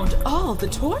found all the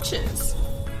torches.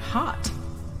 Hot.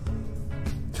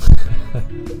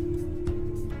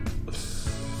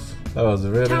 That was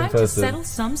really Time impressive. to settle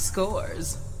some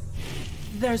scores.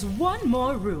 There's one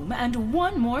more room and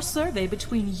one more survey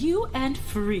between you and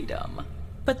freedom.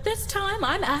 But this time,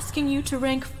 I'm asking you to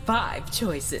rank 5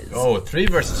 choices. Oh, 3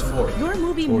 versus 4. Your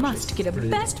movie Torches. must get a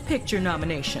Best Picture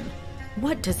nomination.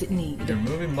 What does it need? Your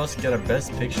movie must get a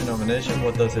Best Picture nomination.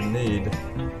 What does it need?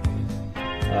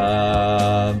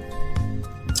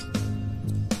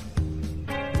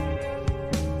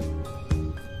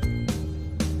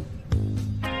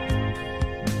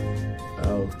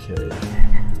 Okay.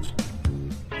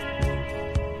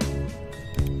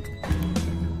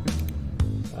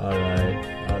 Alright.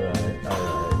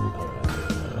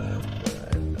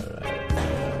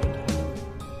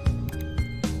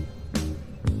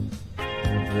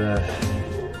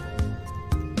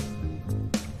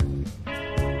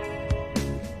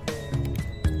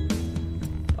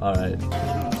 Alright.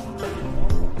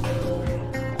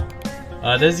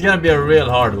 This is gonna be a real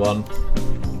hard one.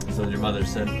 That's what your mother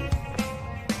said.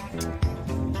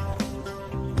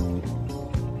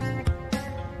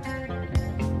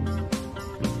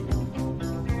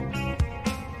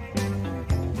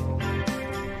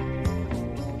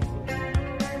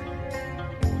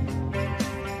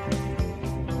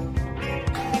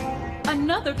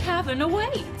 Another cavern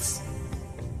awaits.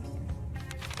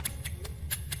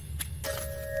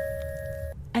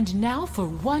 And now for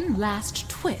one last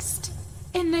twist.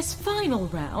 In this final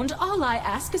round, all I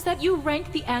ask is that you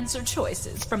rank the answer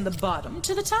choices from the bottom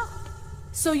to the top.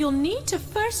 So you'll need to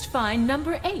first find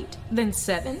number 8, then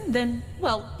 7, then,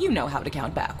 well, you know how to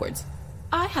count backwards.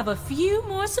 I have a few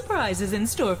more surprises in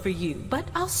store for you, but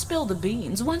I'll spill the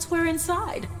beans once we're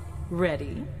inside.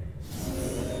 Ready?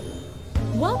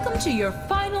 Welcome to your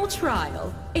final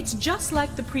trial. It's just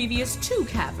like the previous 2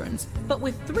 caverns, but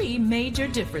with 3 major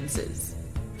differences.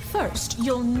 First,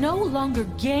 you'll no longer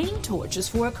gain torches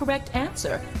for a correct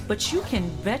answer, but you can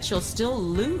bet you'll still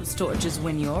lose torches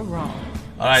when you're wrong.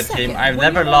 Alright, Second, team, I've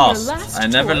when never you're on your lost. last I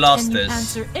never torch lost and you this.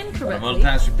 answer incorrectly, All the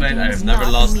times we the played, game's I've never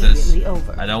not lost this. immediately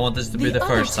over. I don't want this to be the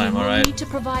other first time, team will alright? need to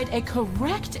provide a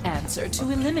correct answer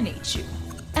to eliminate you.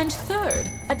 And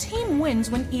third, a team wins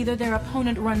when either their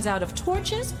opponent runs out of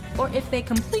torches, or if they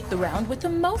complete the round with the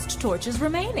most torches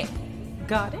remaining.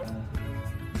 Got it?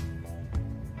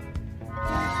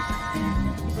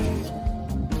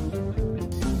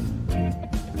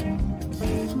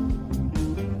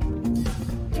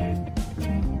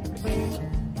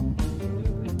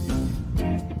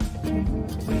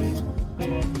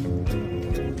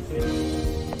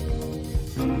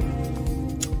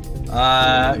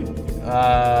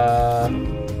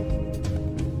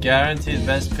 Guaranteed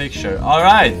best picture.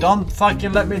 Alright, don't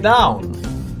fucking let me down.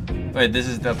 Wait, this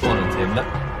is the opponent team.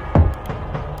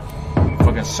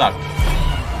 Fucking suck.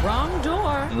 Wrong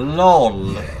door.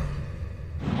 LOL.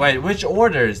 Wait, which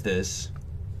order is this?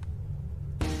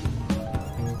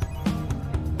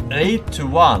 8 to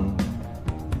 1.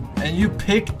 And you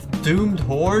picked Doomed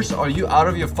Horse? Are you out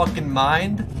of your fucking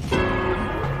mind?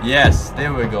 Yes,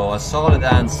 there we go. A solid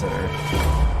answer.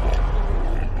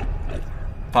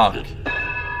 Fuck.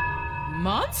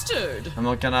 monstered. I'm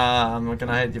not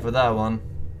gonna hate you for that one.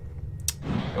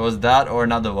 It was that or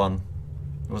another one.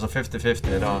 It was a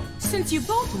 50-50 at all. Since you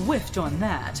both whiffed on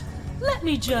that, let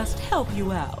me just help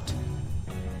you out.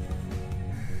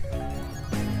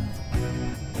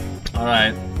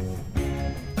 Alright.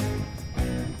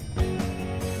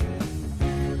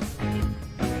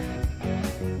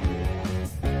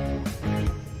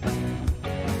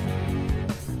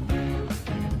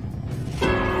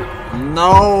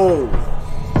 No!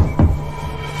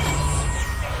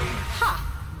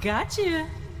 Ha! Gotcha.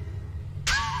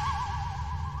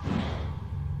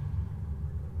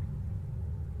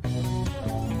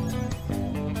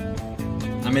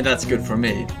 I mean, that's good for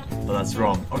me, but that's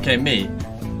wrong. Okay, me.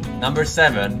 Number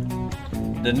 7.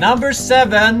 The number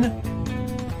 7,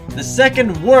 the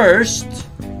second worst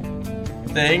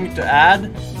thing to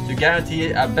add to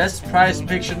guarantee a Best Prize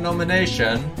Picture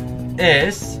nomination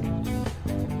is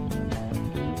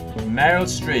Meryl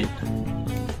Streep.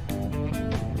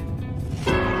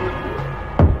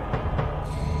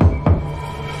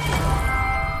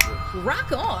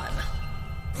 Rock on.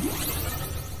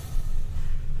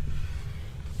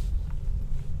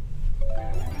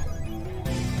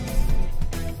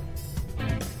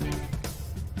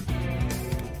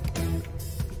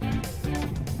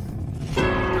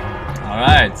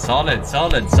 Alright, solid.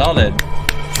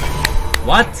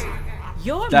 What?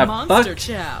 Your The monster fuck?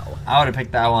 chow. I would have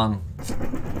picked that one.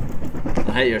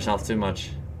 I hate yourself too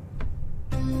much.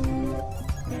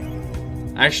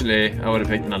 Actually, I would have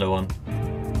picked another one.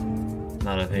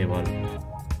 Now that I think about it.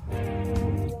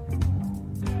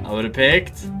 I would have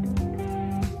picked...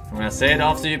 I'm gonna say it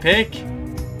after you pick.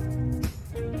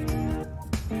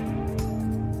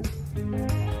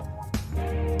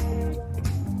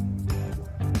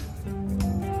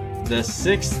 The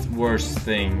 6th worst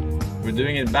thing. We're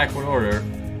doing it backward order.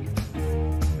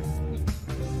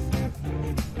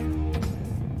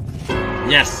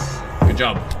 Yes! Good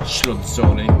job,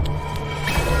 Schlotzoni.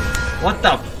 What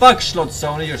the fuck,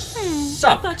 Schlotzoni? You I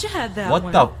suck! thought you had that What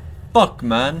one. the fuck,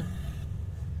 man?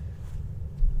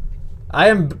 I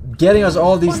am getting us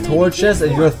all these torches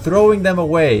and you're throwing them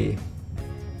away.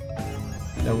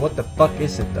 Now what the fuck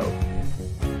is it though?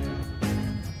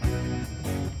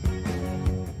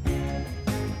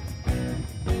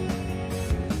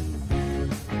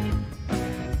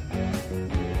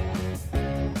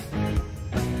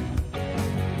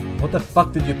 What the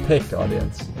fuck did you pick,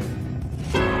 audience?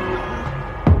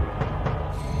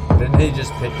 Didn't he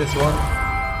just pick this one?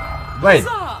 Wait!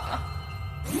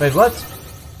 Wait, what?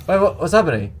 Wait, what's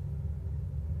happening?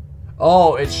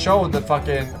 Oh, it showed the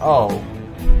fucking... Oh.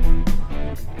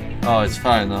 Oh, it's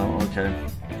fine now, okay.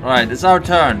 Alright, it's our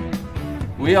turn.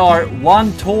 We are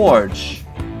 1 torch.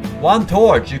 1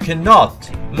 torch, you cannot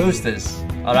lose this.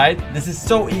 Alright? This is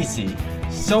so easy.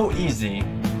 So easy.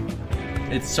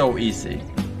 It's so easy.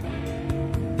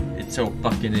 It's so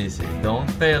fucking easy. Don't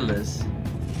fail this.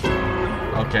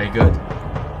 Okay, good.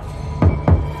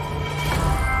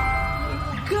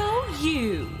 Go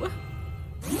you.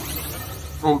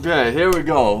 Okay, here we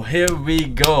go. Here we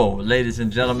go, ladies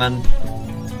and gentlemen.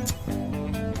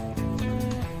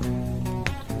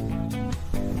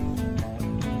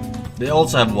 They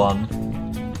also have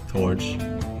 1 torch.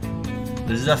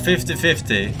 This is a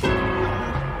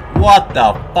 50-50. What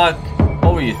the fuck?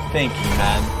 What were you thinking,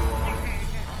 man?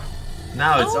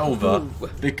 Now it's over.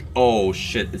 Oh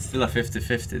shit, it's still a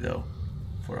 50-50 though.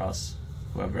 For us.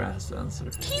 Whoever has to answer.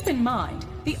 Keep in mind,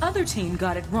 the other team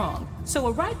got it wrong, so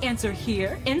a right answer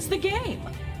here ends the game.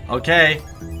 Okay.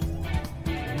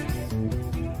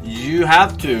 You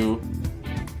have to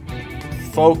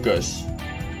focus.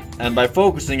 And by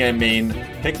focusing I mean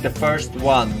pick the first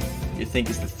one you think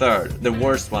is the third, the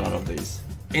worst one out of these.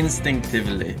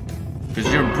 Instinctively.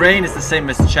 Because your brain is the same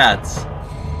as chat's.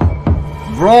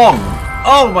 Wrong!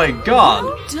 Oh my god!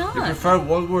 Well done. You prefer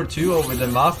World War II over the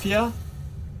Mafia?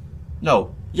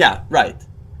 No. Yeah, right.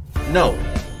 No.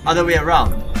 Other way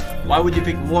around. Why would you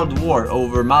pick World War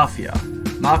over Mafia?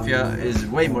 Mafia is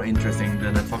way more interesting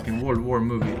than a fucking World War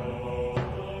movie.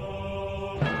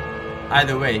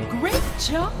 Either way, Great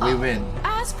job. we win.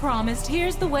 As promised,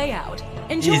 here's the way out.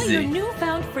 Enjoy Easy. your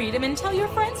newfound freedom and tell your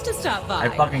friends to stop by. I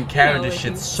fucking carry You know, this if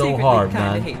shit you so secretly hard,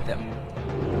 kinda man. hate them.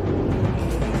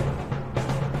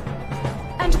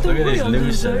 And the Look at these real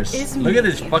loser losers. is Look at me,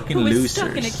 these fucking who is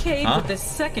stuck in a losers. cave Huh? with the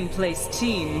second place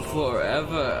team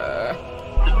forever.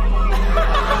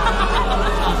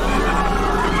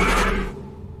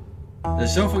 They're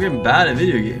so fucking bad at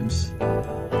video games.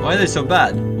 Why are they so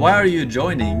bad? Why are you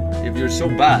joining if you're so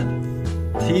bad?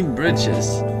 Team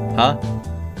Bridges, huh?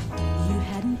 You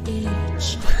had an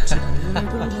age.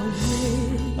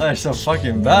 They're so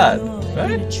fucking bad.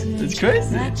 Right? It's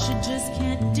crazy. That you just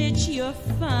can't ditch your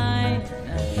fine.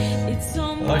 It's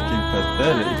all Fucking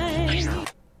pathetic. mine.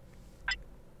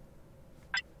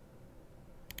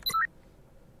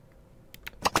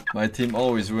 My team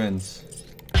always wins.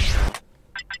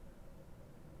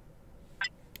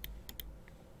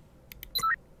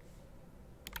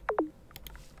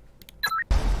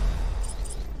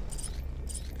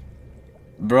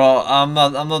 Bro, I'm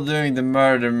not doing the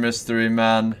murder mystery,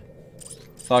 man.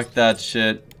 Fuck that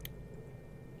shit.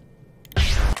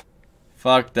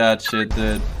 Fuck that shit,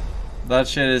 dude. That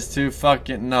shit is too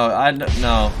fucking... No, I don't...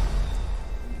 No.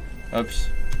 Oops.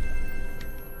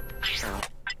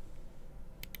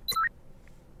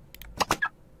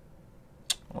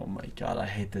 Oh my god, I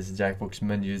hate this Jackbox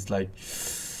menu. It's like...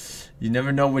 You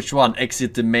never know which one.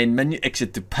 Exit the main menu,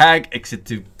 exit to pack, exit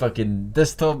to fucking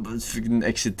desktop, fucking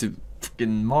exit to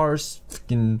fucking Mars,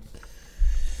 fucking...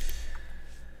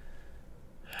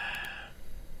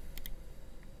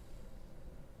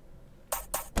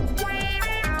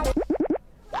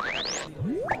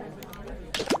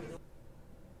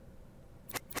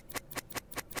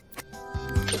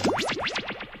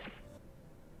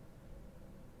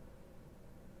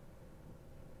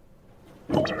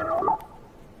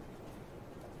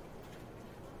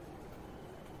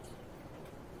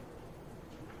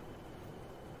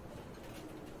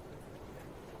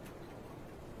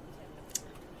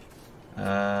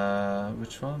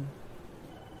 Which one?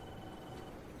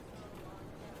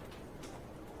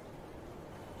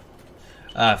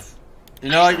 You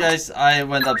know what, guys? I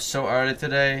went up so early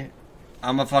today.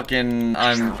 I'm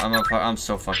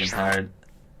so fucking tired.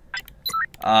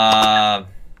 I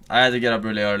had to get up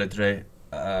really early today.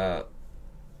 My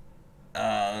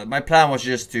plan was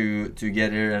just to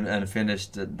get here and finish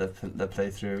the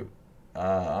playthrough.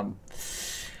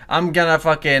 I'm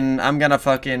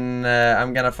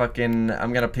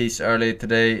gonna peace early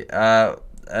today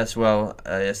as well.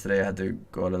 Yesterday I had to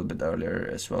go a little bit earlier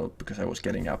as well because I was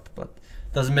getting up, but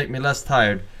doesn't make me less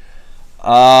tired.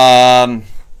 Tomorrow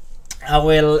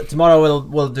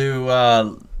we'll do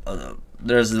I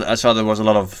saw there was a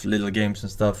lot of little games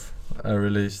and stuff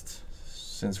released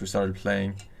since we started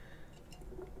playing.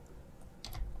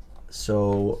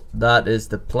 So that is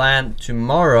the plan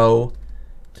tomorrow.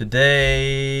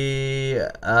 Today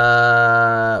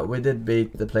we did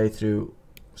beat the playthrough,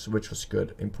 which was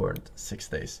good, important. 6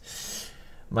 days,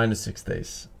 -6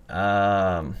 days.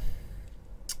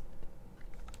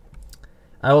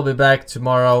 I will be back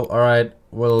tomorrow. Alright,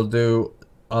 we'll do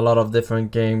a lot of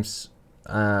different games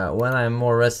when I'm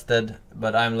more rested,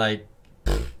 but I'm like,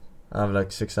 I have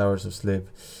like 6 hours of sleep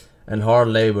and hard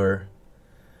labor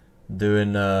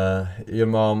doing your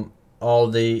mom all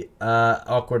the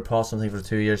awkward pause something for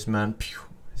 2 years, man. Pew.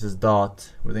 This is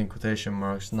Dot within quotation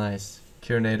marks. Nice.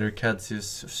 Curinator,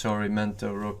 Katsius, Sorry,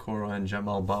 Mento, Rokoro, and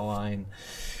Jamal Bawain.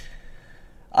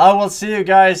 I will see you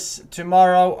guys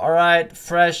tomorrow. Alright,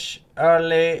 fresh,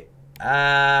 early.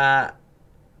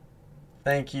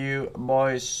 Thank you,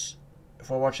 boys,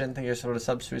 for watching. Thank you for the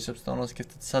subs, 3 subs, downloads,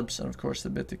 gifted subs, and of course the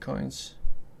Bitcoins.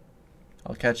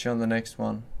 I'll catch you on the next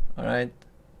one. Alright,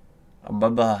 bye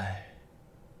bye.